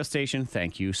your radio station.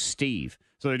 Thank you, Steve.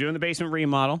 So they're doing the basement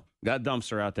remodel. Got a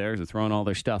dumpster out there. They're throwing all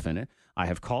their stuff in it. I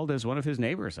have called as one of his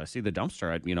neighbors. I see the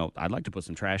dumpster. I'd like to put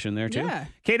some trash in there, too. Yeah.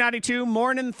 K92,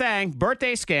 Morning Thang,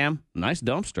 birthday scam. Nice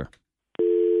dumpster.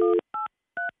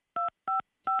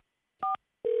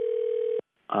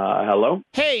 Hello?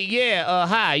 Hey, yeah,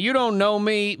 hi. You don't know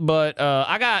me, but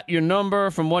I got your number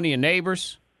from one of your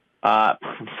neighbors.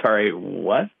 Sorry,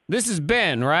 what? This is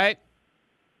Ben, right?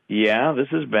 Yeah, this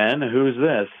is Ben. Who's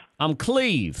this? I'm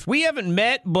Cleve. We haven't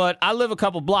met, but I live a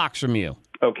couple blocks from you.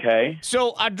 Okay.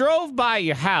 So I drove by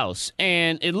your house,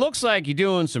 and it looks like you're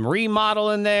doing some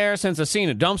remodeling there since I seen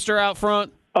a dumpster out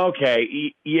front.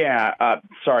 Okay, yeah,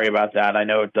 sorry about that. I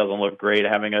know it doesn't look great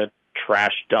having a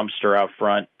trash dumpster out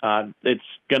front. It's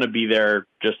going to be there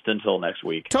just until next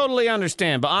week. Totally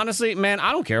understand, but honestly, man,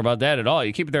 I don't care about that at all.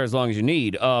 You keep it there as long as you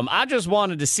need. I just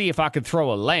wanted to see if I could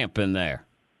throw a lamp in there.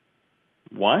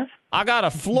 What? I got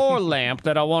a floor lamp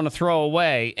that I want to throw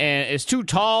away, and it's too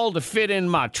tall to fit in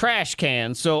my trash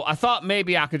can, so I thought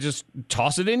maybe I could just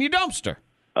toss it in your dumpster.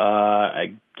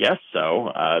 I guess so.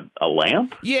 A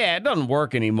lamp? Yeah, it doesn't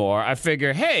work anymore. I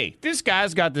figure, hey, this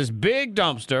guy's got this big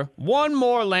dumpster. One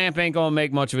more lamp ain't going to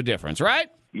make much of a difference, right?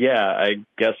 Yeah, I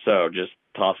guess so. Just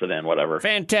toss it in, whatever.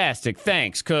 Fantastic,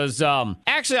 thanks, because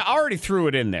actually, I already threw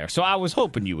it in there, so I was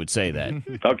hoping you would say that.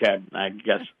 Okay, I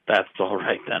guess that's all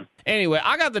right then. Anyway,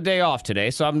 I got the day off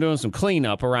today, so I'm doing some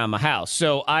cleanup around my house.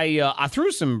 So I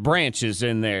threw some branches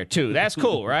in there, too. That's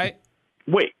cool, right?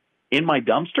 Wait, in my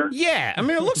dumpster? Yeah, I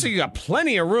mean, it looks like you got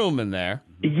plenty of room in there.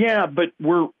 Yeah, but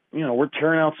we're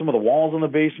tearing out some of the walls in the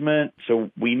basement, so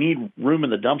we need room in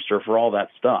the dumpster for all that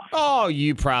stuff. Oh,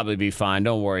 you probably be fine.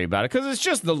 Don't worry about it, because it's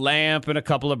just the lamp and a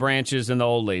couple of branches and the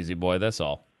old lazy boy. That's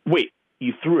all. Wait,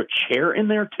 you threw a chair in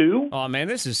there too? Oh, man,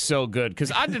 this is so good,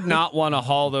 because I did not want to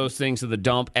haul those things to the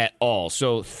dump at all.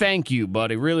 So thank you,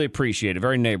 buddy. Really appreciate it.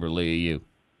 Very neighborly of you.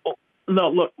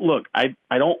 No, look. I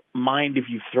don't mind if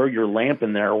you throw your lamp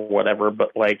in there or whatever,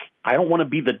 but like, I don't want to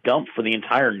be the dump for the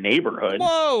entire neighborhood.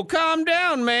 Whoa, calm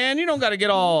down, man. You don't got to get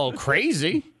all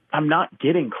crazy. I'm not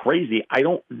getting crazy. I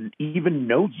don't even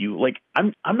know you. Like,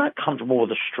 I'm not comfortable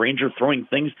with a stranger throwing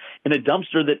things in a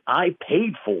dumpster that I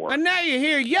paid for. And now you're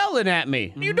here yelling at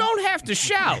me. You don't have to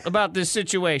shout about this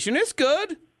situation. It's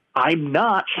good. I'm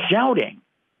not shouting.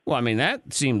 Well, I mean,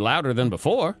 that seemed louder than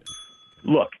before.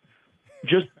 Look,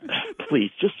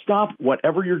 please, just stop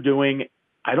whatever you're doing.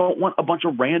 I don't want a bunch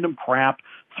of random crap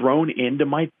thrown into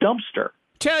my dumpster.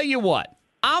 Tell you what,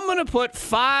 I'm going to put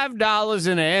 $5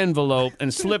 in an envelope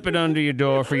and slip it under your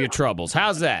door for your troubles.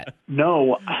 How's that?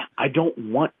 No, I don't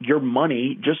want your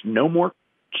money. Just no more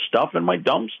stuff in my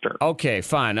dumpster. Okay,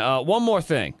 fine. One more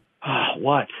thing.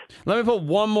 What? Let me put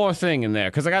one more thing in there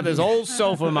because I got this old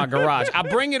sofa in my garage. I'll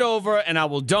bring it over and I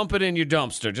will dump it in your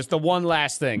dumpster. Just the one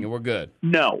last thing and we're good.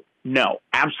 No,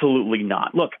 absolutely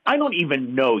not. Look, I don't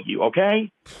even know you,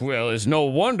 okay? Well, it's no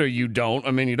wonder you don't.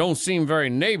 I mean, you don't seem very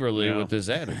neighborly with this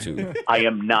attitude. I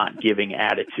am not giving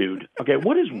attitude. Okay,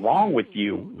 what is wrong with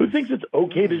you? Who thinks it's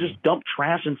okay to just dump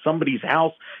trash in somebody's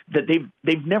house that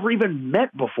they've never even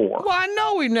met before? Well, I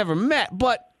know we've never met,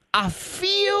 but I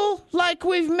feel like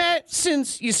we've met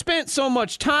since you spent so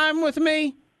much time with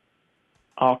me.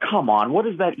 Oh, come on. What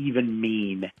does that even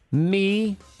mean?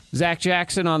 Me, Zach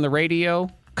Jackson on the radio.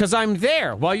 Because I'm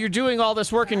there while you're doing all this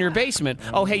work in your basement.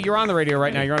 Oh, hey, you're on the radio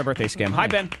right now. You're on a birthday scam. Hi,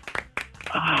 Ben.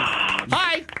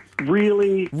 Hi.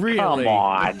 Really? Really? Come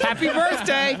on. Happy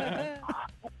birthday.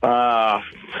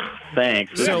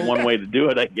 Thanks. This is one way to do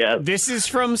it, I guess. This is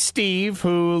from Steve,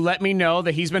 who let me know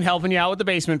that he's been helping you out with the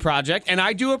basement project. And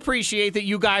I do appreciate that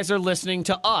you guys are listening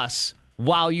to us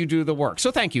while you do the work.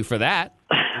 So thank you for that.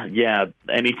 Yeah,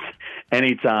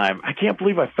 anytime. I can't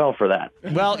believe I fell for that.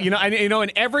 Well,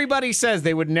 and everybody says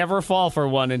they would never fall for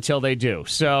one until they do.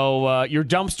 So your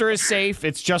dumpster is safe.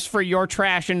 It's just for your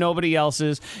trash and nobody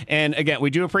else's. And again,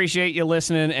 we do appreciate you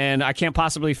listening. And I can't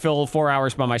possibly fill 4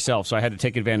 hours by myself, so I had to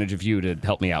take advantage of you to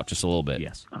help me out just a little bit.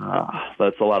 Yes.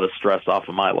 That's a lot of stress off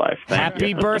of my life. Thank Happy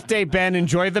you. birthday, Ben.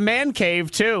 Enjoy the man cave,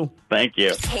 too. Thank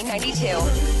you.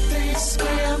 K92.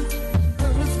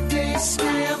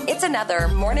 It's another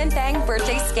Morning Thang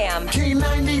birthday scam.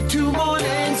 K92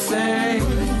 Morning Thang.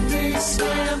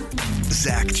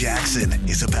 Zach Jackson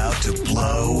is about to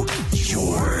blow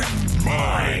your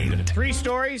mind. 3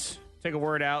 stories. Take a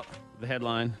word out of the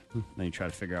headline. Then you try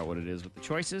to figure out what it is with the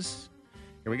choices.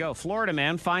 Here we go. Florida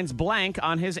man finds blank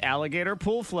on his alligator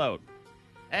pool float.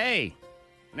 A,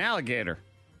 an alligator.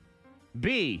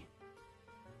 B,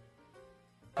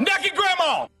 Naked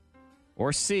grandma!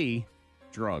 or C,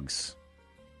 drugs.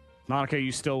 Monica,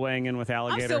 you still weighing in with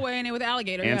alligator? I'm still weighing in with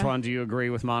alligator. Antoine, do you agree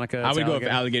with Monica? I It's would go with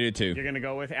alligator too. You're going to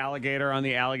go with alligator on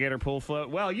the alligator pool float?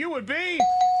 Well, you would be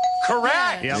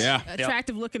Correct. Yep. Yeah.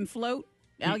 Attractive looking float.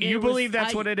 You Alligator believe was that's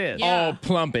like- what it is? Yeah. All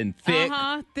plump and thick.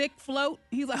 Thick float.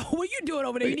 He's like, what are you doing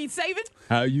over there? You need savings?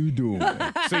 How you doing?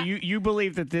 So you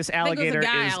believe that this alligator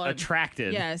guy is alligator.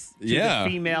 attracted Yes. to Yeah. the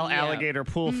female Yeah. alligator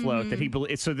pool float that he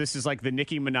believes. So this is like the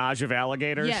Nicki Minaj of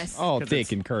alligators? Yes. All 'Cause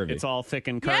thick and curvy. It's all thick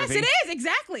and curvy. Yes, it is.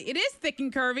 Exactly. It is thick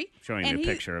and curvy. Showing you And a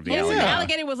picture of the yes, alligator. The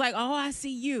alligator was like, oh, I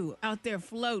see you out there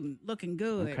floating, looking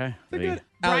good. Okay. It's a good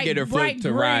Bright- alligator float bright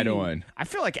to ride green. on. I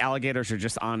feel like alligators are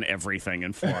just on everything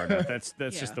in Florida. That's Yeah.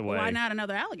 just the way. Why not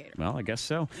another alligator? Well, I guess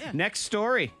so. Yeah. Next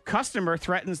story. Customer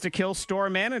threatens to kill store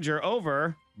manager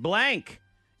over blank.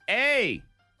 A,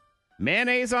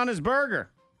 mayonnaise on his burger.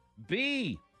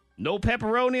 B, no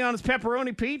pepperoni on his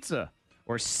pepperoni pizza.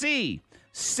 Or C,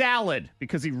 salad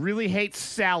because he really hates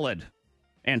salad.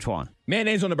 Antoine.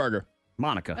 Mayonnaise on the burger.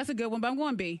 Monica. That's a good one, but I'm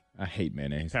going B. I hate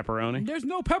mayonnaise. Pepperoni. There's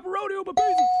no pepperoni on my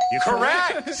pizza. You're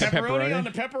correct. Pepperoni Pepperoni? on the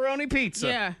pepperoni pizza.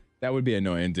 Yeah. That would be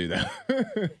annoying too,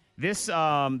 though. This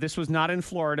was not in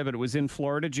Florida, but it was in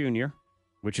Florida Junior,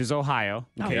 which is Ohio,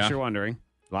 in case Yeah. you're wondering.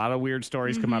 A lot of weird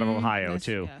stories come out of Ohio, Yes,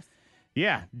 too. yes.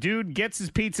 Yeah, dude gets his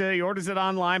pizza. He orders it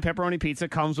online. Pepperoni pizza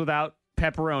comes without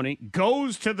pepperoni.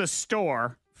 Goes to the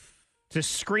store to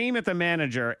scream at the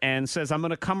manager and says, I'm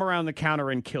going to come around the counter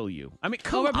and kill you. I mean,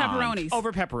 come Over on. pepperonis.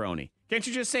 Over pepperoni. Can't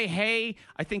you just say, hey,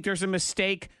 I think there's a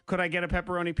mistake. Could I get a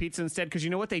pepperoni pizza instead? Because you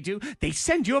know what they do? They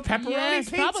send you a pepperoni Yes,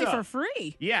 pizza. probably for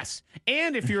free. Yes.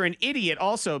 And if you're an idiot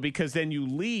also, because then you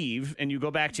leave and you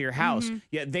go back to your house, Mm-hmm.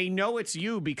 yeah, they know it's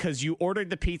you because you ordered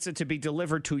the pizza to be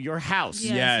delivered to your house.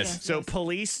 Yes. So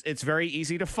police, it's very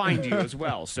easy to find you as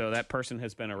well. So that person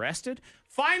has been arrested.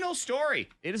 Final story.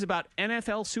 It is about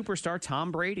NFL superstar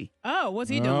Tom Brady. Oh, what's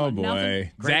he doing? Oh Nothing? boy,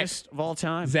 Zach. Greatest of all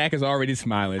time. Zach is already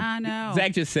smiling. I know.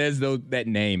 Zach just says that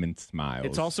name and smiles.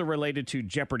 It's also related to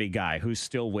Jeopardy Jeopardy guy who's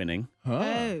still winning.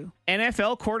 Oh.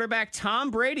 NFL quarterback Tom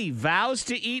Brady vows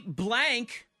to eat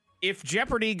blank if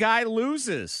Jeopardy guy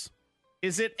loses.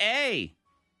 Is it A,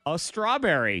 a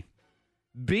strawberry,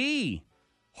 B,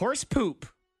 horse poop,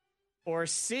 or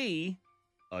C,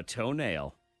 a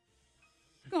toenail?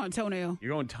 Go on, toenail.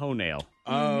 You're going toenail.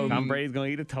 Tom Brady's going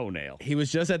to eat a toenail. He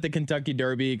was just at the Kentucky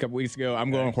Derby a couple weeks ago. I'm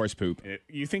going horse poop.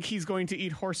 You think he's going to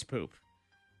eat horse poop?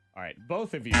 All right,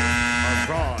 both of you are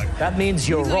wrong. That means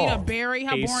you're He's gonna eat a wrong. berry.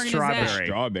 How A boring strawberry. is that?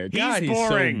 Strawberry. He's God, he's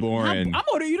boring. so boring. I'm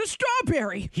gonna eat a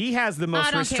strawberry. He has the most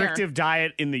I don't restrictive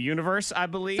diet in the universe, I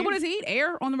believe. So what does he eat?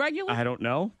 Air on the regular? I don't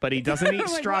know, but he doesn't eat Like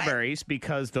what? strawberries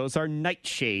because those are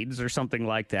nightshades or something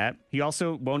like that. He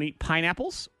also won't eat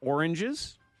pineapples,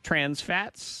 oranges, trans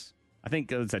fats. I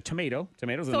think it's a tomato.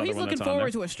 Tomato's So another he's one looking that's on forward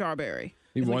there. to a strawberry.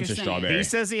 He is what wants you're a saying. strawberry. He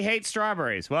says he hates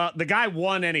strawberries. Well, the guy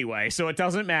won anyway, so it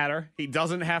doesn't matter. He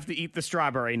doesn't have to eat the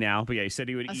strawberry now. But yeah, he said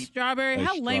he would A eat. strawberry? A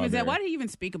How lame is that? strawberry. Why did he even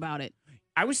speak about it?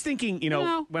 I was thinking,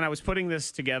 No. when I was putting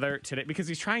this together today, because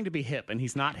he's trying to be hip and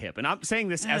he's not hip. And I'm saying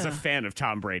this as a Ugh. fan of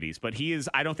Tom Brady's, but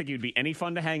I don't think he would be any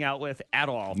fun to hang out with at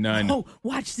all. None. Oh,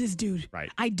 watch this, dude. Right.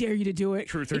 I dare you to do it.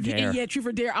 Truth or If you- dare. Yeah, truth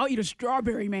or dare. I'll eat a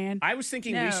strawberry, man. I was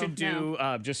thinking we No, should do,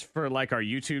 just for like our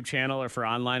YouTube channel or for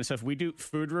online stuff, we do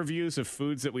food reviews of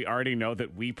foods that we already know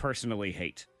that we personally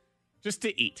hate. Just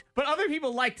to eat. But other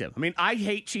people liked them. I mean, I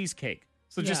hate cheesecake.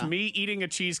 So just Yeah. me eating a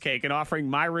cheesecake and offering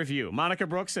my review. Monica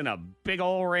Brooks and a big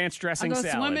old ranch I dressing go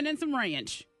salad. swimming in some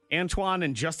ranch. Antoine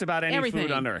and just about any Everything.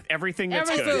 food on earth. Everything that's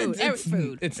Every good. food. Every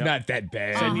food. It's not that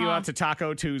bad. Send you out to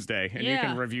Taco Tuesday and you Yeah.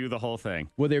 can review the whole thing.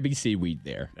 Will there be seaweed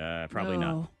there? Probably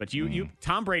No. not. But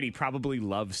Tom Brady probably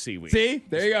loves seaweed. See?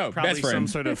 There you go. Probably Best friend. some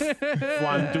sort of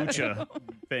flanducha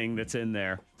thing that's in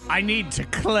there. I need to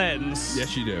cleanse.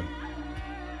 Yes, you do.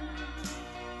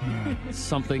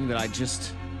 Something that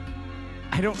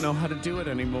I don't know how to do it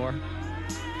anymore.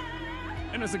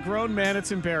 And as a grown man,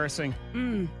 it's embarrassing.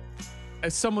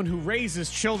 As someone who raises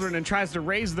children and tries to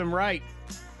raise them right,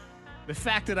 the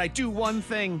fact that I do one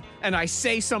thing and I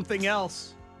say something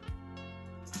else.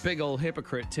 Big old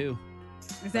hypocrite, too.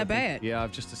 Is that bad? Yeah,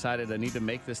 I've just decided I need to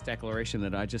make this declaration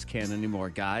that I just can't anymore.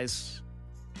 Guys,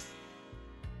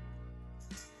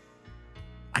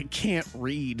 I can't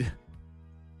read.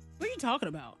 What are you talking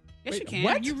about? Yes, you can.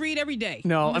 what? You read every day.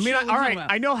 No, On I the mean, show, all what are you right, talking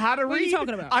about? I know how to What are read. you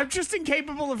talking about? I'm just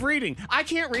incapable of reading. I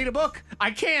can't read a book. I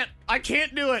can't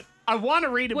do it. I want to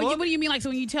read a book. What do you mean? Like, so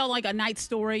when you tell like a night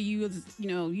story, you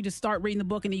just start reading the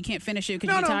book and then you can't finish it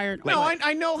because you're tired? No, Like,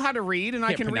 I know how to read, and I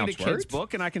Can't can read a pronounce kid's words?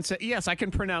 book, and I can say, yes, I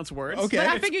can pronounce words. Okay. But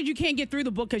I figured you can't get through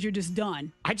the book because you're just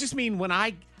done. I just mean when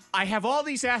I have all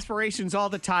these aspirations all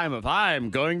the time of I'm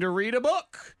going to read a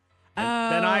book. And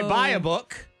then I buy a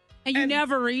book. And you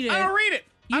never read it. I don't read it.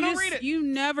 You I don't just- read it. You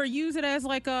never use it as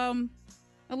like a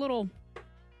little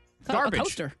Garbage. a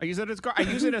coaster. I use it as I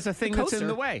use it as a thing that's in coaster.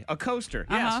 the way. A coaster.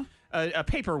 Uh-huh. Yes. A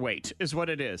paperweight is what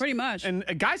it is. Pretty much. And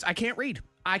guys, I can't read.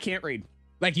 I can't read.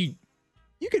 Like you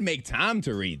can make time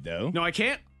to read though. No, I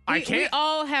can't. We, I we can't.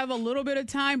 all have a little bit of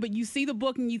time, but you see the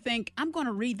book and you think, I'm going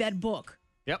to read that book.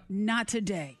 Yep. Not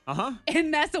today. Uh-huh.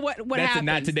 And that's what That's happens. a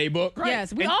not today book.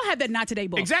 Yes, we And- all have that not today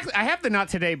book. Exactly. I have the Not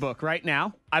Today book right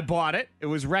now. I bought it. It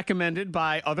was recommended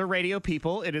by other radio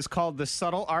people. It is called The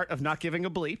Subtle Art of Not Giving a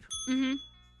Bleep. Mm-hmm.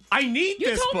 I need You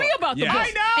this told book. me about the Yes. book.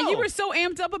 I know. And you were so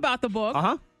amped up about the book.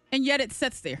 Uh-huh. And yet it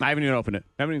sits there. I haven't even opened it.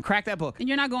 I haven't even cracked that book And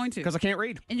you're not going to. because I can't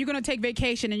read. And you're going to take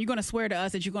vacation and you're going to swear to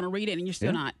us that you're going to read it and you're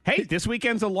still not. Hey, this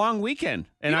weekend's a long weekend.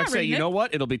 And You're I'd not say, reading you it. know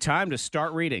what? It'll be time to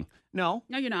start reading. No,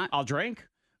 No, you're not. I'll drink,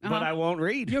 but Uh-huh. I won't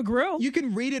read. You're grill. You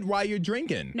can read it while you're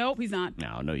drinking. Nope, he's not.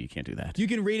 No, you can't do that. You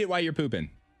can read it while you're pooping.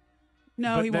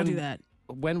 No, But he won't then- do that.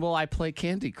 When will I play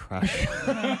Candy Crush?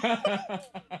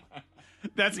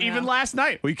 That's Yeah. even last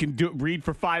night. We can read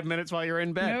for 5 minutes while you're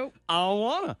in bed. Nope. I don't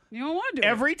wanna. You don't want to do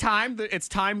Every time that it's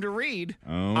time to read,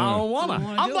 I don't I wanna. don't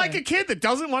wanna I'm do like it. a kid that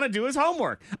doesn't want to do his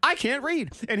homework. I can't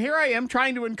read. And here I am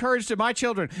trying to encourage to my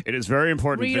children, it is very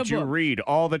important Read a that you book. read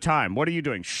all the time. What are you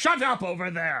doing? Shut up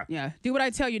over there. it. Yeah. Do what I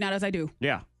tell you, not as I do.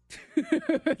 Yeah.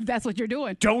 That's what you're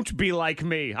doing. Don't be like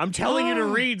me. I'm telling you to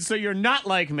read so you're not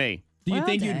like me. Do you Well,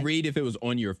 think Dad. you'd read if it was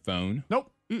on your phone?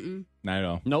 Nope. Not at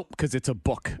all. Nope, because it's a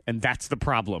book, and that's the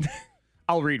problem.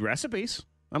 I'll read recipes.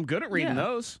 I'm good at reading Yeah.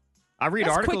 those. I read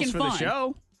That's quick articles and for the fun.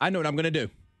 show. I know what I'm gonna do.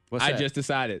 What's I that? just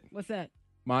decided. What's that?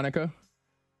 Monica,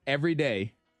 every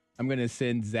day I'm gonna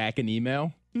send Zach an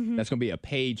email. Mm-hmm. That's gonna be a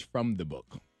page from the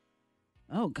book.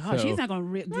 Oh gosh, So- he's not gonna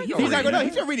read. He's not gonna.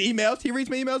 He's gonna read emails. He reads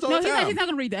my emails all No, the he's time. not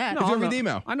gonna read that. He's gonna read the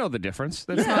email. I know the difference.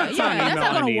 That's Yeah, not, it's not yeah, an that's email not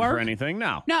I gonna need for work. anything.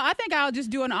 No. No, I think I'll just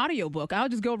do an audiobook. I'll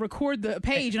just go record the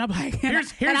page, and I'm like,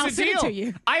 Here's and I'll the send deal. it to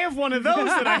you. I have one of those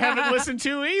that I haven't listened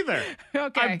to either.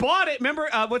 Okay. I bought it. Remember,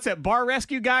 what's that bar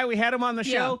rescue guy? We had him on the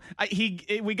show.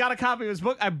 We got a copy of his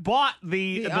book. I bought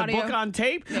the audio? book on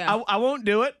tape. Yeah. I won't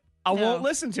do it. I No. won't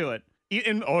listen to it.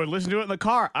 Or listen to it in the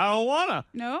car. I don't wanna.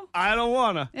 No, I don't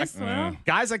wanna. it's well.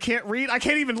 Guys, I can't read. I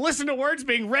can't even listen to words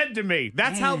being read to me.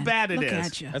 That's how Man, bad it look is.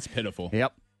 at you. That's pitiful.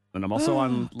 Yep. And I'm also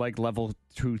on like level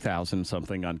 2,000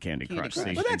 something on Candy Crush. Crush.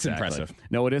 See, Well, that's impressive.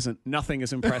 No, it isn't. Nothing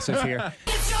is impressive here.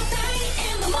 It's your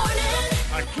thing in the morning.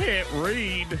 I can't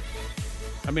read.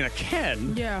 I mean, I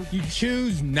can. Yeah, You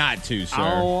choose not to, sir. I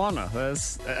don't wanna.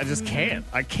 I just can't.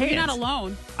 I can't. you're not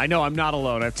alone. I know I'm not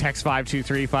alone. I have text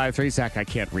 52353. Zach, I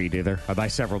can't read either. I buy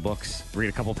several books, read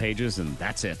a couple pages, and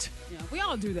that's it. Yeah, we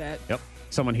all do that. Yep.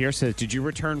 Someone here says, did you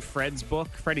return Fred's book?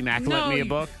 Freddie Mac No, lent me a you-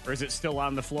 book? Or is it still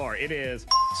on the floor? It is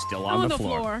still on the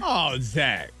floor. Oh,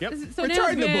 Zach. Yep. So now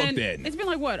Return it's the book been- then. It's been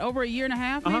like what, over a year and a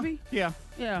half, Uh-huh. maybe? Yeah.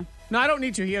 Yeah. No, I don't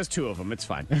need to. He has two of them. It's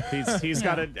fine. He's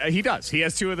got a. He does. He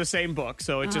has two of the same book,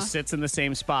 so it just sits in the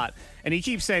same spot. And he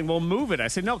keeps saying, "Well, move it." I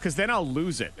said, "No, because then I'll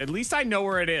lose it. At least I know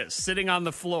where it is, sitting on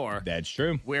the floor, That's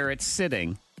true. where it's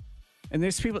sitting." And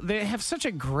there's people. They have such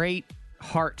a great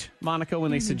heart, Monica,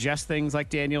 when they suggest things like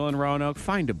Daniel and Roanoke.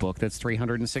 Find a book that's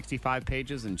 365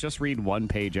 pages and just read one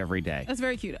page every day. That's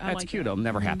very cute. I That's like cute. that. It'll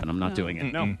never happen. I'm not doing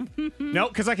it. No. No,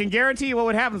 because I can guarantee you what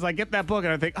would happen is I get that book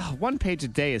and I think, oh, one page a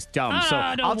day is dumb. So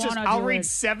I don't wanna I'll do read it.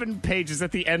 7 pages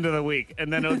at the end of the week.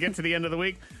 And then it'll get to the end of the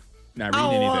week. Not I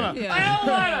reading don't anything. wanna. Yeah. I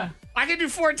don't wanna. I can do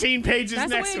 14 pages That's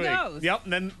the next way it week. goes. Yep.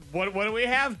 And then what do we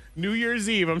have? New Year's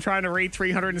Eve. I'm trying to read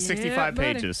 365 Yeah,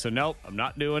 buddy. pages. So nope, I'm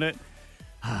not doing it.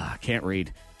 I can't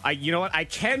read. You know what? I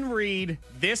can read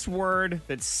this word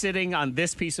that's sitting on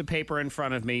this piece of paper in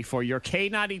front of me for your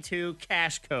K92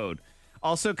 cash code.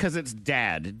 Also, because it's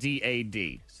DAD,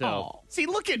 D-A-D. So, Oh. see,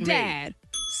 look at me. Dad.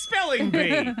 Spelling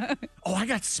bee. Oh, I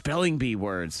got spelling bee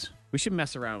words. We should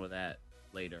mess around with that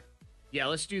later. Yeah,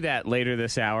 let's do that later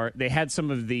this hour. They had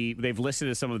they've listed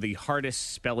as some of the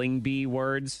hardest spelling bee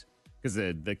words because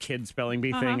the kid spelling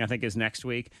bee thing, I think, is next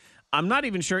week. I'm not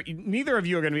even sure. Neither of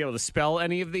you are going to be able to spell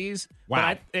any of these.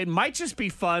 Wow. But it might just be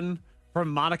fun for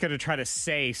Monica to try to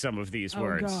say some of these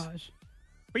words. Oh gosh.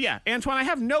 But yeah, Antoine, I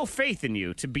have no faith in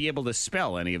you to be able to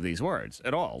spell any of these words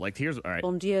at all. Like, here's, all right.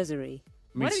 Bondieuserie.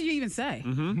 What did you even say?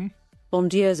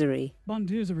 Bondieuserie.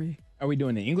 Bondieuserie. Are we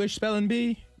doing the English spelling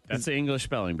bee? That's the English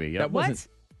spelling bee. Yep. That wasn't.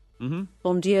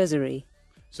 Bondieuserie.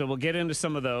 So we'll get into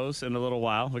some of those in a little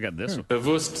while. We got this one.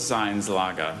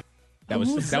 Bewusstseinslage. That was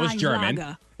German.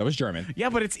 Bewusstseinslage. That was German. Yeah,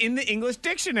 but it's in the English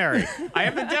dictionary. I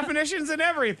have the definitions and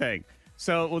everything.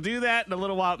 So we'll do that in a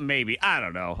little while, maybe. I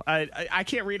don't know. I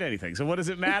can't read anything. So what does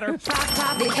it matter? The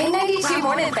K92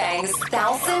 Morning Thang's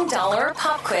 $1,000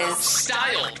 pop quiz.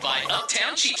 Styled by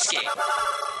Uptown Cheapskate.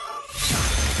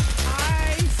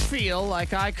 I feel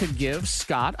like I could give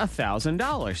Scott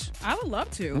 $1,000. I would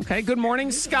love to. Okay, good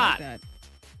morning, Scott. Like that.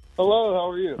 Hello, how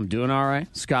are you? I'm doing all right.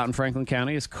 Scott in Franklin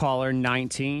County is caller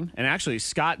 19. And actually,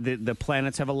 Scott, the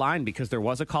planets have aligned because there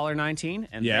was a caller 19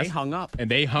 and Yes. they hung up. And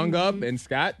they hung up, and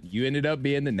Scott, you ended up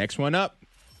being the next one up.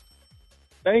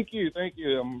 Thank you.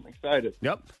 I'm excited.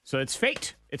 Yep. So it's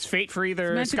fate. It's fate for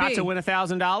either meant to Scott be. to win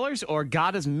 $1,000 or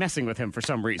God is messing with him for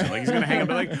some reason. Like he's going to hang up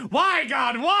and be like, why,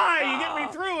 God? Why? You get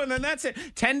me through, and then that's it.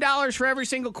 $10 for every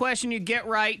single question you get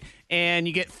right, and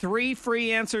you get 3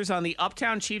 free answers on the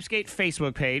Uptown Cheapskate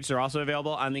Facebook page. They're also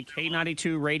available on the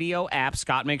K92 radio app.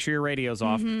 Scott, make sure your radio's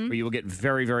off, or you will get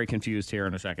very, very confused here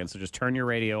in a second. So just turn your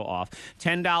radio off.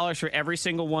 $10 for every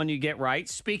single one you get right.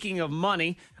 Speaking of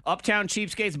money, Uptown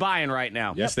Cheapskate's buying right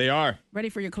now. Yes, they are. Ready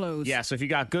for your clothes. Yeah, so if you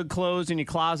got good clothes in your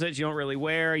closet you don't really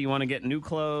wear, you want to get new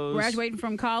clothes. Graduating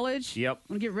from college. Yep.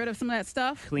 Want to get rid of some of that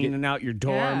stuff. Cleaning out your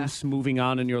dorms, moving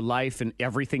on in your life, and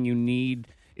everything you need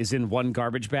is in one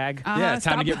garbage bag. Yeah, it's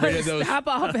time to get rid of those. Stop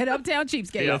off at Uptown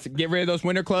Cheapskate. Let's get rid of those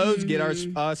winter clothes, get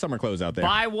our summer clothes out there.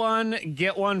 Buy one,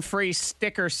 get one free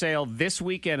sticker sale this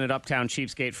weekend at Uptown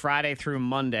Cheapskate, Friday through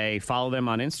Monday. Follow them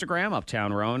on Instagram,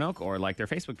 Uptown Roanoke, or like their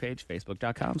Facebook page,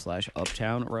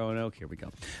 facebook.com/Uptown Roanoke. Here we go.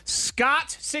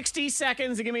 Scott, 60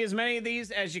 seconds to give me as many of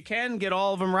these as you can. Get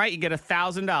all of them right. You get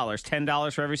 $1,000.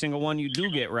 $10 for every single one you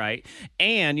do get right.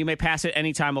 And you may pass it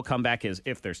anytime. We'll come back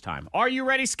if there's time. Are you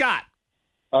ready, Scott?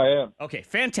 I am. Okay,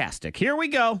 fantastic. Here we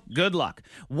go. Good luck.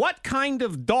 What kind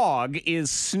of dog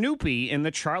is Snoopy in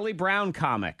the Charlie Brown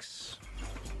comics?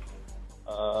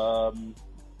 You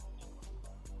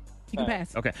can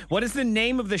pass. Okay. What is the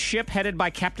name of the ship headed by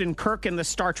Captain Kirk in the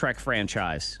Star Trek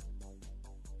franchise?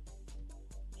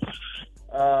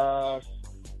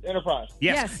 Enterprise.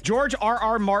 Yes. George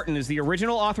R.R. Martin is the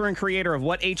original author and creator of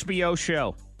what HBO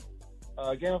show?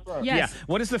 Game of Thrones. Yeah.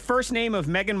 What is the first name of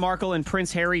Meghan Markle and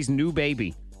Prince Harry's new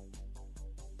baby?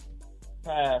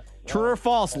 Pass. True or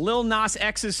false? Lil Nas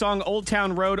X's song Old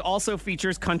Town Road also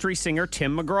features country singer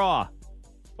Tim McGraw.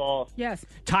 False. Yes.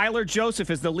 Tyler Joseph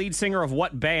is the lead singer of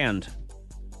what band?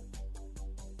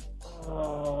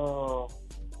 Oh,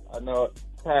 I know it.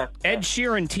 Pass. Ed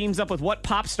Sheeran teams up with what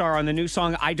pop star on the new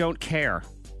song I Don't Care?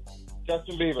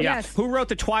 Justin Bieber. Yeah. Who wrote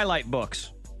the Twilight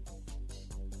books?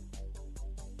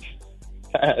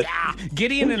 Pass.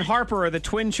 Gideon and Harper are the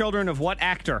twin children of what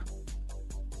actor?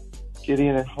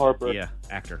 Gideon and Harper. Yeah,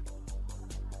 actor.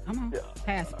 Come on.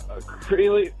 Pass.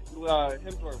 Creeley,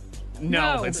 Hemsworth.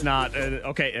 No, it's not.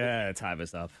 Okay, time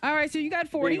is up. All right, so you got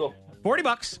 40. Beagle. $40.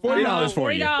 $40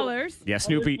 for you. $40. Yeah,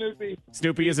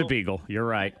 Snoopy is a beagle. You're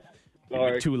right.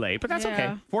 Sorry. Too late, but that's Yeah.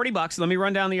 okay. $40. Let me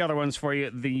run down the other ones for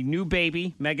you. The new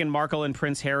baby, Meghan Markle and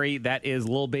Prince Harry. That is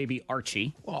little baby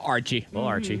Archie. Well, Archie. Little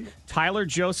Archie. Tyler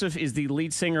Joseph is the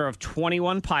lead singer of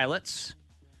 21 Pilots.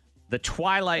 The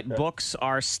Twilight books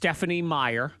are Stephanie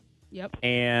Meyer. Yep.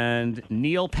 And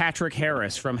Neil Patrick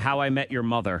Harris from How I Met Your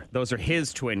Mother. Those are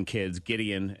his twin kids,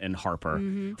 Gideon and Harper.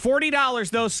 $40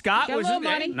 though, Scott. Got a little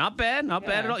money. Not bad. Not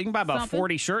bad at all. You can buy about Something.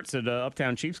 40 shirts at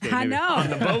Uptown Cheapskate. I maybe, know. on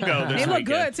the BOGO this They look weekend.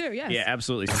 good, too, yes. Yeah,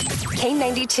 absolutely.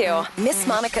 K92, Miss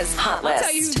Monica's Hot I'll List.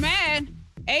 tell you who's mad.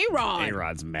 A-Rod.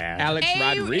 A-Rod's mad. Alex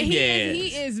Rodriguez. He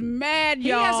is mad, He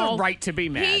y'all. has a right to be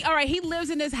mad. He lives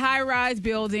in this high-rise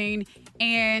building,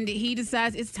 and he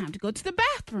decides it's time to go to the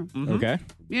bathroom. Okay.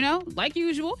 You know, like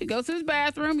usual, he goes to his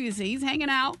bathroom. You see, he's hanging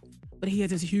out, but he has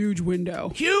this huge window.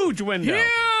 Huge window.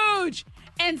 Huge!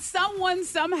 And someone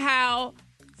somehow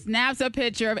snaps a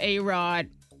picture of A-Rod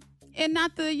in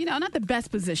not the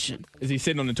best position. Is he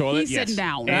sitting on the toilet? He's sitting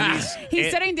down. And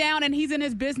He's sitting down, and he's in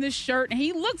his business shirt, and he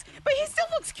still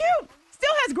looks cute.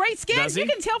 Still has great skin. Does he? You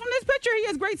can tell from this picture he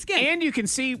has great skin. And you can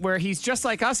see where he's just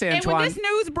like us, And Antoine. when this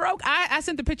news broke, I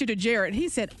sent the picture to Jared. He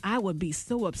said, I would be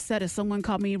so upset if someone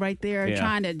caught me right there Yeah.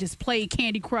 trying to just play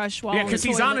Candy Crush while Yeah, on the because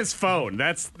he's toilet. on his phone.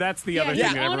 That's the other he's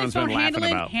thing that on everyone's his been phone laughing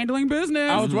about. handling business.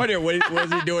 I was wondering, what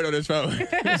is he doing on his phone?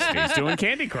 He's doing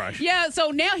Candy Crush. Yeah, so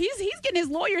now he's getting his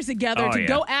lawyers together Oh, to yeah.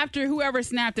 go after whoever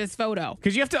snapped this photo.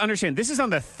 Because you have to understand, this is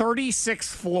on the 36th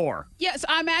floor. Yeah, so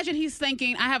I imagine he's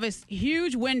thinking, I have a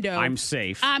huge window. I'm safe.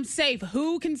 I'm safe.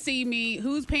 Who can see me?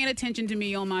 Who's paying attention to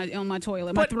me on my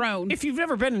toilet, my But throne? if you've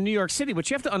never been in New York City, what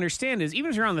you have to understand is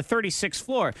even if you're on the 36th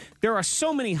floor, there are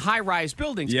so many high-rise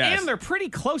buildings, Yes. and they're pretty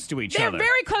close to each They're other.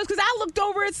 very close because I looked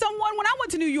over at someone when I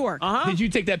went to New York. Uh-huh. Did you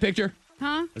take that picture?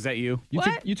 Huh? Is that you?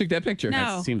 You took that picture. No.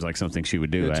 That seems like something she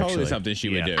would do, It's actually. totally something she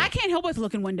would do. I can't help but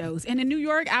look in windows. And in New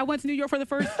York, I went to New York for the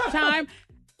first time.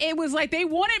 It was like they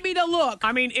wanted me to look.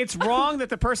 I mean, it's wrong that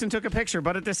the person took a picture,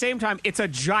 but at the same time, it's a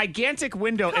gigantic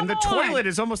window, and the Come on. toilet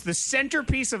is almost the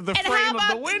centerpiece of the And frame how of about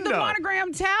the window. the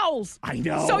monogram towels? I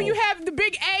know. So you have the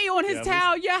big A on his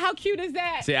towel. Yeah, how cute is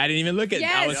that? See, I didn't even look at it.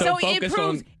 I Yes, was so so it focused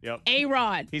proves on. Yep.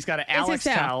 A-Rod. He's got an It's his Alex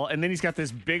towel. towel, and then he's got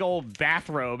this big old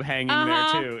bathrobe hanging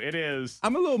Uh-huh. there, too. It is.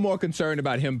 I'm a little more concerned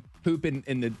about him pooping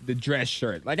in the dress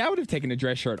shirt. Like, I would have taken the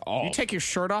dress shirt off. You take your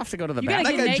shirt off to go to the You gotta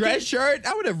bathroom? like a get dress naked? shirt,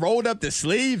 I would have rolled up the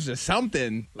sleeves or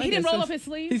something. Like, He didn't it's roll some- up his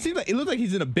sleeves? He seems like it looks like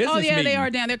he's in a business Oh, yeah, they meeting. are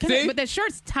down there. See? But that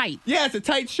shirt's tight. Yeah, it's a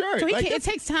tight shirt. So Like, it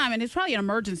takes time, and it's probably an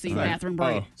emergency bathroom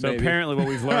break. So maybe. apparently what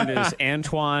we've learned is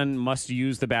Antoine must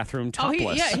use the bathroom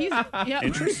topless. He's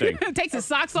Interesting. takes his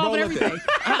socks off Roll and up everything.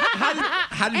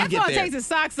 how did he get Antoine there? takes his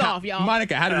socks off, y'all.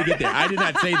 Monica, how did we get there? I did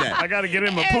not say that. I got to get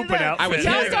him a And pooping look, outfit. I was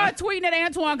Y'all here. start tweeting at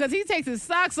Antoine because he takes his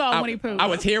socks off when he poops. I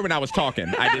was here when I was talking.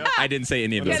 I didn't say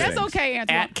any of those Yeah, that's things. okay,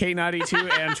 Antoine. At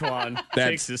K92 Antoine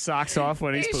takes his socks off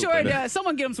when he's He pooping. sure does.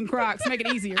 Someone get him some Crocs. Make it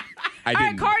easier. I All right,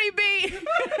 didn't. Cardi B.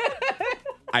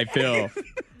 I feel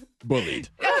bullied.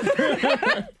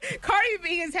 Cardi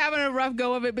B is having a rough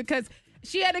go of it because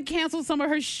she had to cancel some of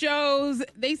her shows.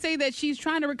 They say that she's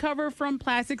trying to recover from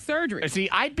plastic surgery. See,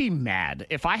 I'd be mad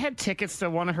if I had tickets to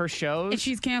one of her shows And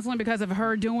she's canceling because of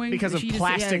her doing because of she just-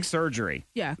 plastic surgery.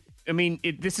 Yeah. I mean,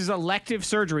 this is elective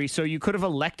surgery, so you could have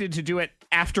elected to do it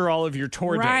after all of your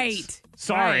tour Right. dates.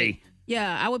 Sorry. Right.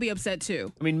 Yeah, I would be upset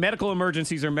too. I mean, medical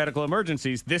emergencies are medical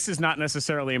emergencies. This is not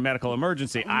necessarily a medical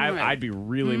emergency. Right. I'd be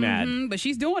really mad. But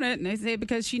she's doing it, and they say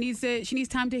because she needs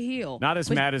time to heal. Not as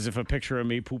But- mad as if a picture of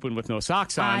me pooping with no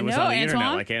socks on I was know, on the Antoine.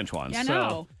 internet like Antoine. I So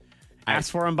know.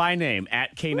 ask for him by name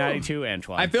at K92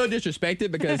 Antoine. I feel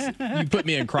disrespected because you put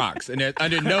me in Crocs, and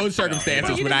under no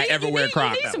circumstances You would I need- ever you wear need-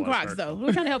 Crocs. You need some Crocs though.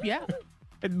 We're trying to help you out.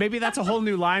 Maybe that's a whole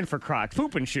new line for Crocs,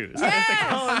 pooping shoes. If they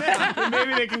call them that, then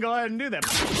maybe they can go ahead and do that.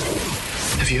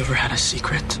 Have you ever had a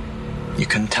secret you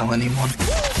couldn't tell anyone?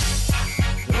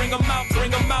 bring 'em out,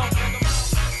 bring 'em out.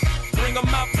 Bring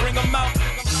 'em out, bring 'em out.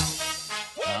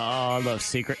 Oh, I love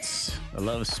secrets. I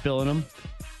love spilling them.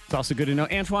 It's also good to know,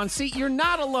 Antoine, see, you're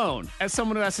not alone as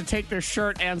someone who has to take their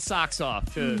shirt and socks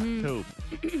off to poop.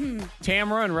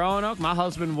 Tamara and Roanoke, my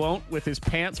husband won't with his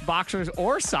pants, boxers,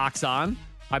 or socks on.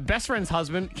 My best friend's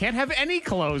husband can't have any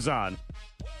clothes on.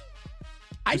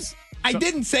 I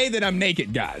didn't say that I'm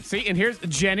naked, guys. See, and here's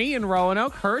Jenny in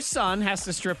Roanoke. Her son has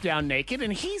to strip down naked,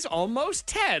 and he's almost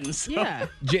 10. So. Yeah.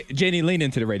 Jenny, lean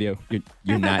into the radio.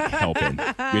 You're not helping.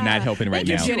 You're not helping right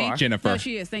Thank now. you, Jenny. Jennifer. No,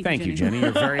 she is. Thank you, Jenny.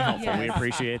 You're very helpful. Yes. We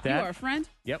appreciate that. You are a friend?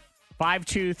 Yep.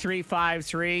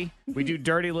 52353. We do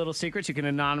dirty little secrets. You can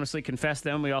anonymously confess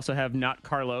them. We also have Not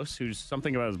Carlos, who's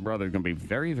something about his brother going to be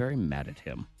very, very mad at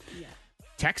him. Yeah.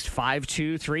 Text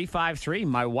 52353.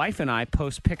 My wife and I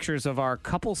post pictures of our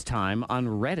couples time on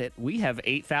Reddit. We have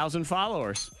 8,000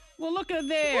 followers. Well, look at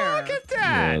there. Look at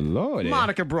that. Oh, Lordy.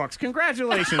 Monica Brooks,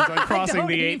 congratulations on crossing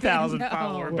the 8,000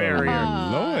 follower barrier.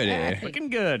 Lordy. Looking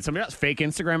good. Somebody else, fake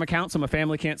Instagram account so my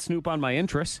family can't snoop on my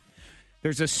interests.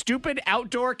 There's a stupid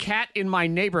outdoor cat in my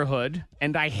neighborhood,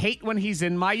 and I hate when he's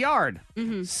in my yard.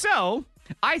 So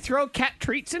I throw cat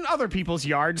treats in other people's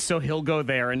yards so he'll go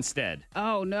there instead.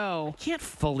 Oh, no. Can't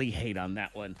fully hate on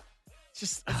that one.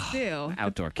 Just Still.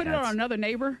 outdoor Put cats. it on another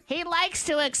neighbor. He likes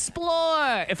to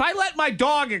explore. If I let my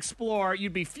dog explore,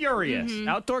 you'd be furious.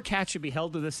 Outdoor cats should be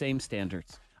held to the same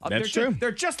standards. That's true.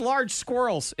 They're just large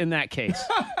squirrels in that case.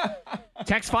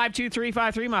 Text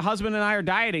 52353. My husband and I are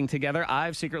dieting together.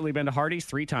 I've secretly been to Hardee's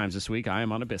 3 times this week. I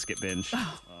am on a biscuit binge.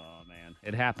 Oh, man.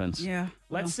 It happens. Yeah.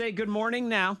 Let's say good morning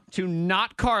now to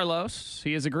Not Carlos.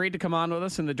 He has agreed to come on with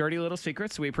us in the Dirty Little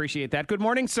Secrets. We appreciate that. Good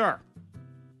morning, sir.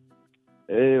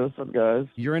 Hey, what's up, guys?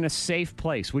 You're in a safe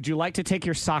place. Would you like to take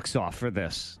your socks off for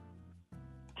this?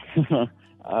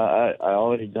 I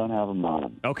already don't have them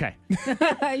on. Okay.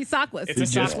 He's sockless. It's a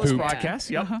just sockless pooped. broadcast.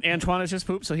 Yep. Antoine has just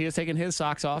pooped, so he has taken his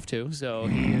socks off too. So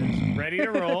he is ready to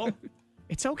roll.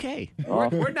 It's okay.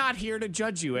 We're not here to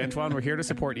judge you, Antoine. We're here to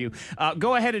support you.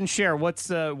 Go ahead and share. What's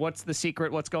the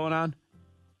secret? What's going on?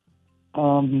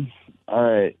 All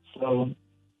right. So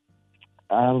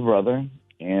I have a brother,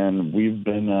 and we've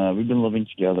been living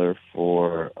together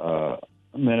for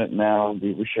a minute now.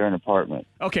 We share an apartment.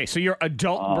 Okay, so you're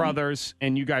adult brothers,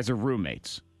 and you guys are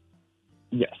roommates.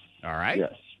 Yes. All right.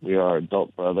 Yes. We are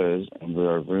adult brothers, and we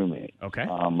are roommates. Okay.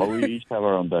 But we each have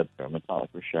our own bedroom. It's not like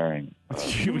we're sharing.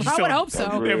 I would hope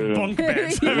so. We have bunk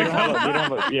beds. We're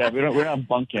not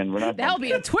bunking. We're not. That would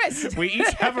be a twist. We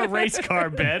each have a race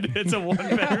car bed. It's a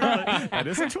 1-bedroom. That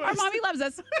is a twist. Our mommy loves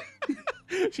us.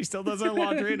 She still does our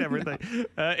laundry and everything.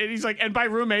 And he's like, and by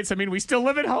roommates, I mean we still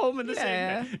live at home in the same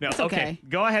bed. No, it's okay. okay.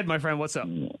 Go ahead, my friend. What's up?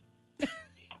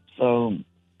 So,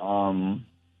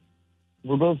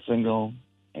 we're both single,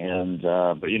 and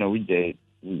but we date.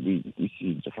 We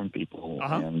see different people,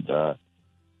 and I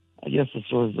guess this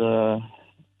was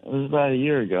it was about a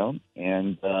year ago,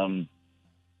 and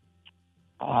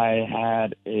I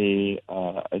had a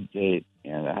date,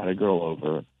 and I had a girl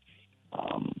over,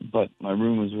 but my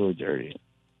room was really dirty,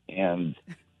 and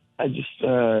I was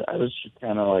just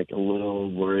kind of like a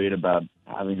little worried about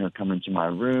having her come into my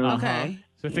room. Okay.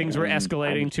 So things were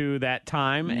escalating to that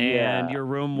time, and your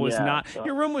room was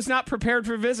not prepared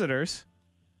for visitors.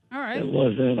 All right. It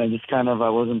wasn't. I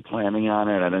wasn't planning on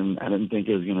it. I didn't think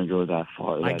it was going to go that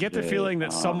far. I get the feeling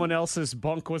that someone else's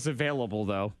bunk was available,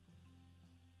 though.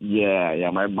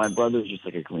 Yeah. My brother's just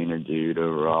like a cleaner dude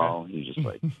overall. Okay. He's just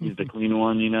like he's the clean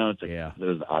one, It's like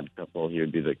there's the odd couple. He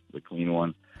would be the clean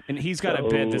one. And he's got a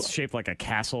bed that's shaped like a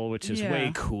castle, which is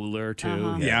way cooler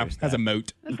too. Yeah, has a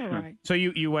moat. That's all right. So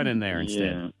you went in there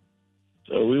instead. Yeah.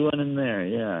 So we went in there,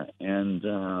 and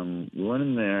we went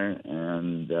in there,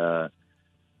 and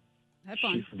have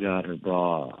fun. She forgot her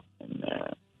bra in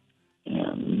there,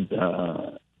 and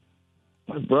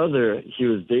my brother, he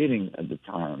was dating at the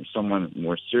time someone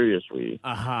more seriously.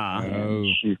 And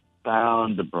she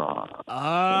found the bra.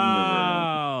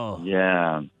 Oh.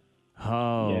 Yeah.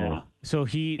 Oh. Yeah. So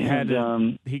he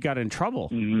he got in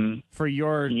trouble for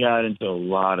your. He got into a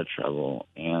lot of trouble,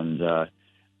 and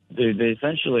they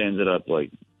essentially ended up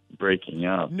like breaking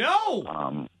up.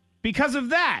 No. Because of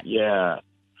that. Yeah.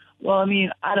 Well, I mean,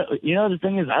 I don't. The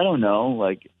thing is, I don't know.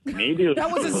 Like, maybe it was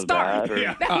that was a start.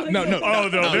 No. Oh,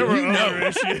 no, there were other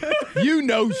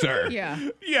issues. Sir. Yeah.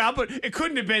 Yeah, but it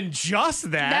couldn't have been just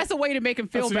that. That's a way to make him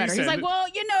feel better. He's like, well,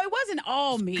 it wasn't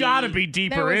all me. Got to be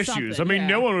deeper issues. I mean,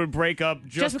 no one would break up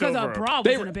just because over a bra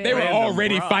was in a bed. They were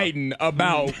already fighting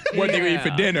about what they were eating for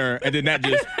dinner, and then that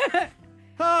just.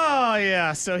 Oh,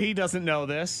 yeah. So he doesn't know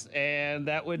this. And and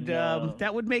that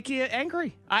would make you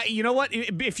angry. You know what?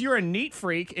 If you're a neat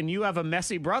freak and you have a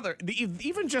messy brother,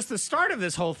 even just the start of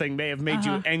this whole thing may have made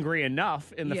you angry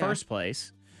enough in the first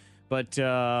place. But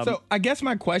so I guess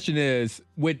my question is,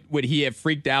 would he have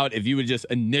freaked out if you would just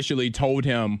initially told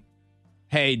him,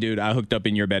 "Hey, dude, I hooked up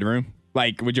in your bedroom"?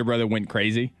 Like, would your brother went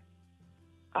crazy?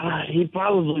 He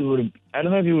probably would have. I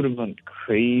don't know if he would have gone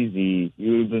crazy. He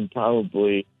would have been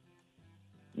probably.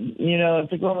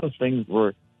 It's like one of those things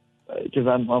where, because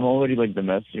I'm already like the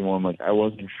messy one. Like I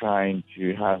wasn't trying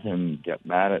to have him get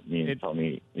mad at me and tell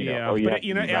me,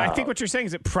 I think what you're saying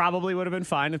is it probably would have been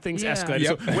fine if things escalated.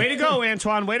 Yep. So, way to go,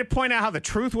 Antoine. Way to point out how the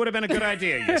truth would have been a good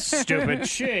idea. You stupid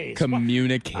jeez.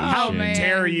 Communication. How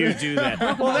dare you do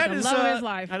that? Well, that is his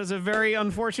life. That is a very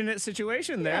unfortunate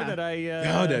situation there. That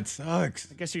Oh, that sucks.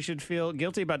 I guess you should feel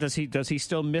guilty about. Does he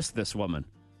still miss this woman,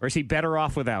 or is he better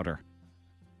off without her?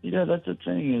 That's the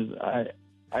thing is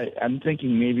I'm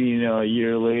thinking maybe a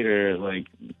year later, like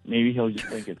maybe he'll just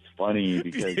think it's funny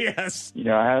because yes,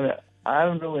 I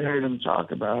haven't really heard him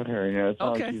talk about her. It's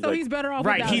not like so he's better off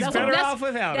without her. He's better off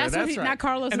without her. That's what not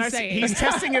Carlos is saying. He's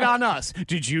testing it on us.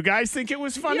 Did you guys think it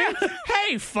was funny?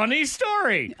 Hey, funny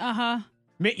story.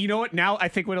 You know what? Now I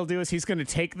think what he'll do is he's going to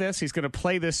take this, he's going to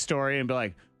play this story and be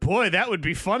like, boy, that would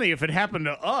be funny if it happened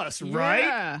to us,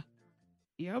 right?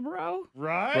 Yeah, bro.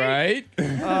 Right?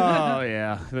 Oh,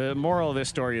 yeah. The moral of this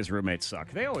story is roommates suck.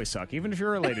 They always suck, even if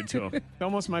you're related to them. It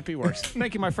almost might be worse.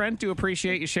 Thank you, my friend. Do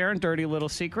appreciate you sharing dirty little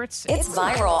secrets. It's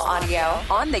viral audio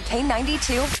on the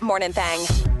K92 Morning Thang.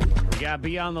 Yeah,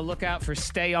 be on the lookout for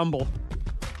Stay Humble.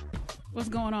 What's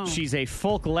going on? She's a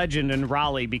folk legend in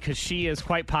Raleigh because she is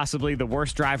quite possibly the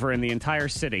worst driver in the entire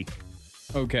city.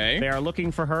 Okay. They are looking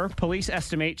for her. Police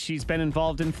estimate she's been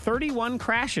involved in 31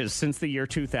 crashes since the year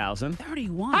 2000.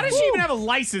 31? How does she even have a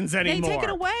license anymore? They take it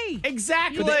away.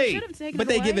 Exactly. But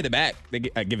they give it back. They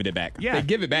give it back. Yeah. They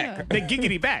give it back. Yeah. They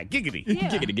giggity back. Giggity. Yeah.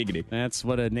 Giggity. That's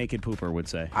what a naked pooper would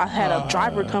say. I had a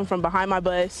driver come from behind my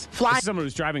bus. This is someone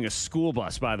who's driving a school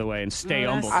bus, by the way, and Stay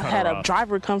Humble. I had a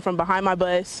driver come from behind my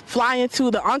bus, fly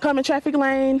into the oncoming traffic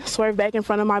lane, swerve back in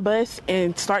front of my bus,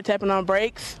 and start tapping on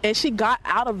brakes. And she got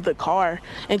out of the car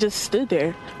and just stood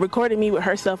there, recording me with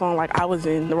her cell phone like I was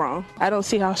in the wrong. I don't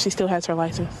see how she still has her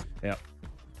license. Yep.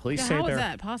 Police say how is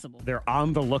that possible? They're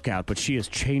on the lookout, but she has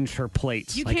changed her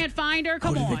plates. You can't find her?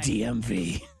 Come on. Go to the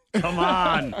DMV. Come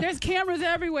on. There's cameras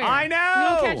everywhere. I know. You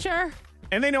don't catch her?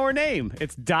 And they know her name.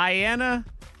 It's Diana.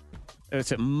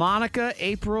 Is it Monica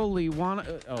April Lewana?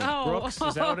 Brooks?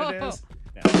 Is that what it is?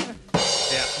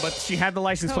 Yeah, but she had the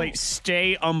license plate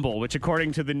Stay Humble, which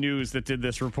according to the news that did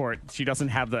this report, she doesn't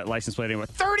have that license plate anymore.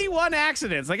 31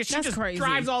 accidents. Like she just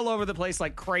drives all over the place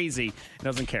like crazy.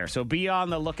 Doesn't care. So be on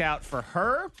the lookout for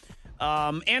her.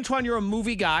 Antoine, you're a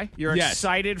movie guy. You're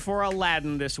excited for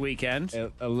Aladdin this weekend.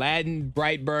 Aladdin,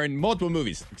 Brightburn, multiple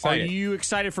movies. Excited. Are you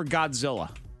excited for Godzilla,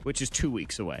 which is 2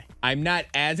 weeks away? I'm not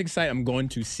as excited. I'm going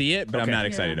to see it, but I'm not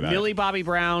excited about it. Millie Bobby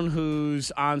Brown,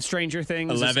 who's on Stranger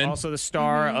Things, 11. is also the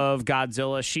star of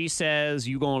Godzilla. She says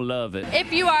you're going to love it.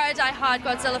 If you are a diehard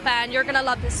Godzilla fan, you're going to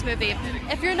love this movie.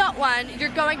 If you're not one, you're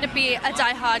going to be a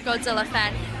diehard Godzilla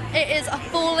fan. It is a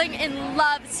falling in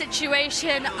love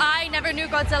situation. I never knew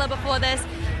Godzilla before this.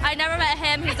 I never met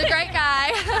him. He's a great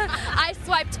guy. I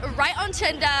swiped right on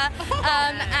Tinder,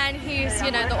 and he's,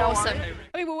 the awesome.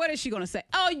 I mean, but what is she going to say?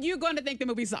 Oh, you're going to think the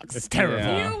movie sucks. It's terrible.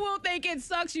 Yeah. You will think it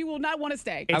sucks. You will not want to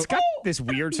stay. It's got this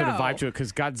weird sort of vibe to it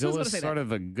because Godzilla's sort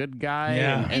of a good guy.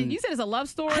 Yeah. And you said it's a love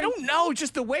story? I don't know.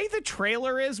 Just the way the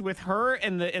trailer is with her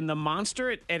and the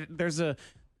monster,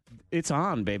 it's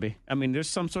on, baby. I mean, there's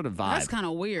some sort of vibe. That's kind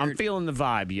of weird. I'm feeling the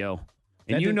vibe, yo.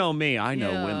 And you know me, I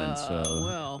know women, so.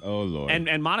 Well. Oh, Lord.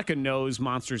 And Monica knows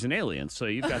monsters and aliens, so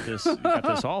you've got this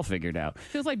all figured out.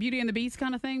 Feels like Beauty and the Beast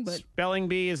kind of thing, but. Spelling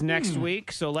Bee is next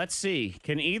week, so let's see.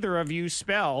 Can either of you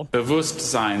spell?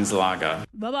 Bewusstseinslage.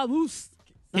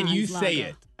 Can you say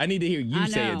it? I need to hear you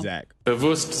say it, Zach.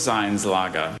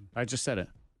 Bewusstseinslage. I just said it.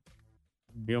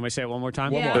 You want me to say it one more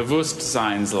time? Yeah.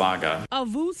 Bewusstseinslage.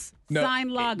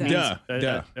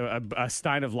 Bewusstseinslage. A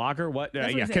stein of lager? What?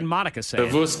 That's what he Can said. Monica say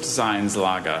it?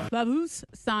 Bewusstseinslage.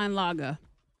 Bewusstseinslage.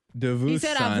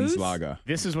 Bewusstseinslage.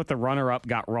 This is what the runner-up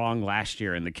got wrong last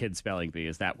year in the Kids Spelling Bee,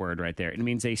 is that word right there. It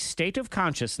means a state of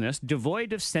consciousness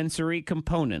devoid of sensory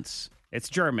components. It's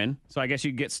German, so I guess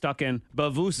you get stuck in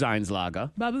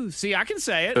Bewusstseinslage. Babus. See, I can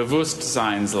say it.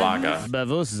 Bewusstseinslage.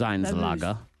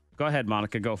 Bewusstseinslage. Go ahead,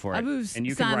 Monica. Go for it. And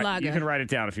you can write it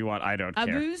down if you want. I don't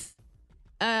care. Abus.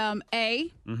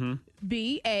 A.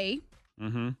 B. A.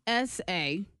 S.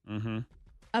 A.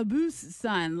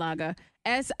 Bewusstseinslage.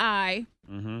 S. I.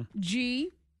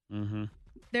 G.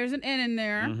 There's an N in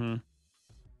there.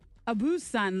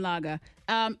 Abusanlager. Lager.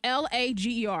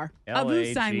 Lager.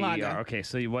 Abusanlager. Okay,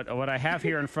 so what I have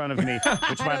here in front of me,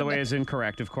 which by the way is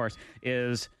incorrect, of course,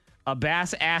 is a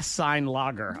bass ass sign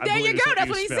lager. There you go. That's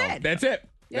what he said. That's it.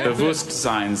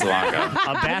 Bewusstseinslager.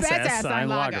 A bass ass sign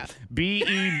lager.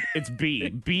 It's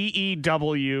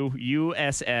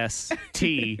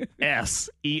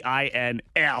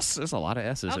BEWUSSTSEINS. There's a lot of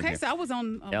S's in Okay, here. so I was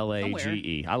on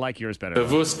LAGE. I like yours better.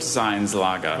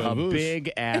 Bewusstseinslager. A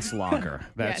big ass lager.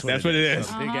 That's That's what it is.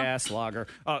 A big ass lager.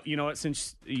 Oh, you know what?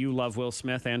 Since you love Will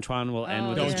Smith, Antoine will end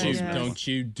with this. Don't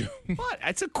you do. What?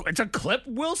 It's a clip.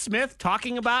 Will Smith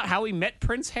talking about how he met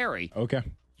Prince Harry. Okay.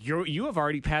 You have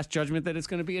already passed judgment that it's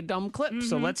going to be a dumb clip,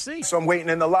 so let's see. So I'm waiting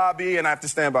in the lobby, and I have to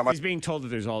stand by my... He's being told that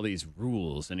there's all these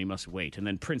rules, and he must wait, and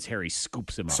then Prince Harry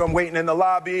scoops him up. So I'm waiting in the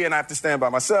lobby, and I have to stand by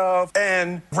myself,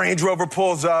 and Range Rover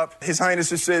pulls up. His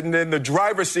Highness is sitting in the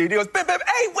driver's seat. He goes, "Bip, bip,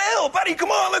 hey, Will, buddy,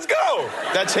 come on, let's go."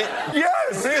 That's it?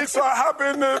 Yes. So I hop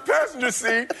in the passenger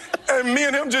seat, and me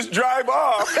and him just drive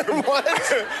off. What?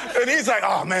 And he's like,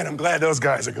 "Oh, man, I'm glad those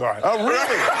guys are gone." Oh,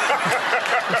 really?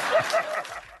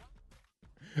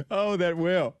 Oh, that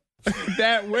Will.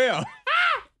 That Will.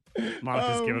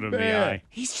 Monica's giving him the eye.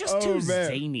 He's just too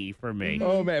zany for me.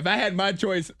 Oh, man. If I had my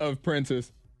choice of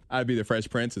princes, I'd be the Fresh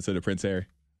Prince instead of Prince Harry.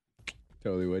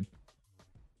 Totally would.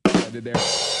 I did there.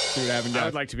 See what happened, guys. I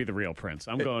would like to be the real prince.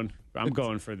 I'm going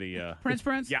for the...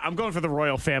 Prince? Yeah, I'm going for the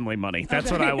royal family money.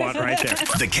 That's what I want right there.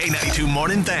 The K92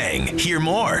 Morning Thing. Hear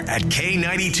more at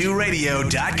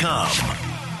K92Radio.com.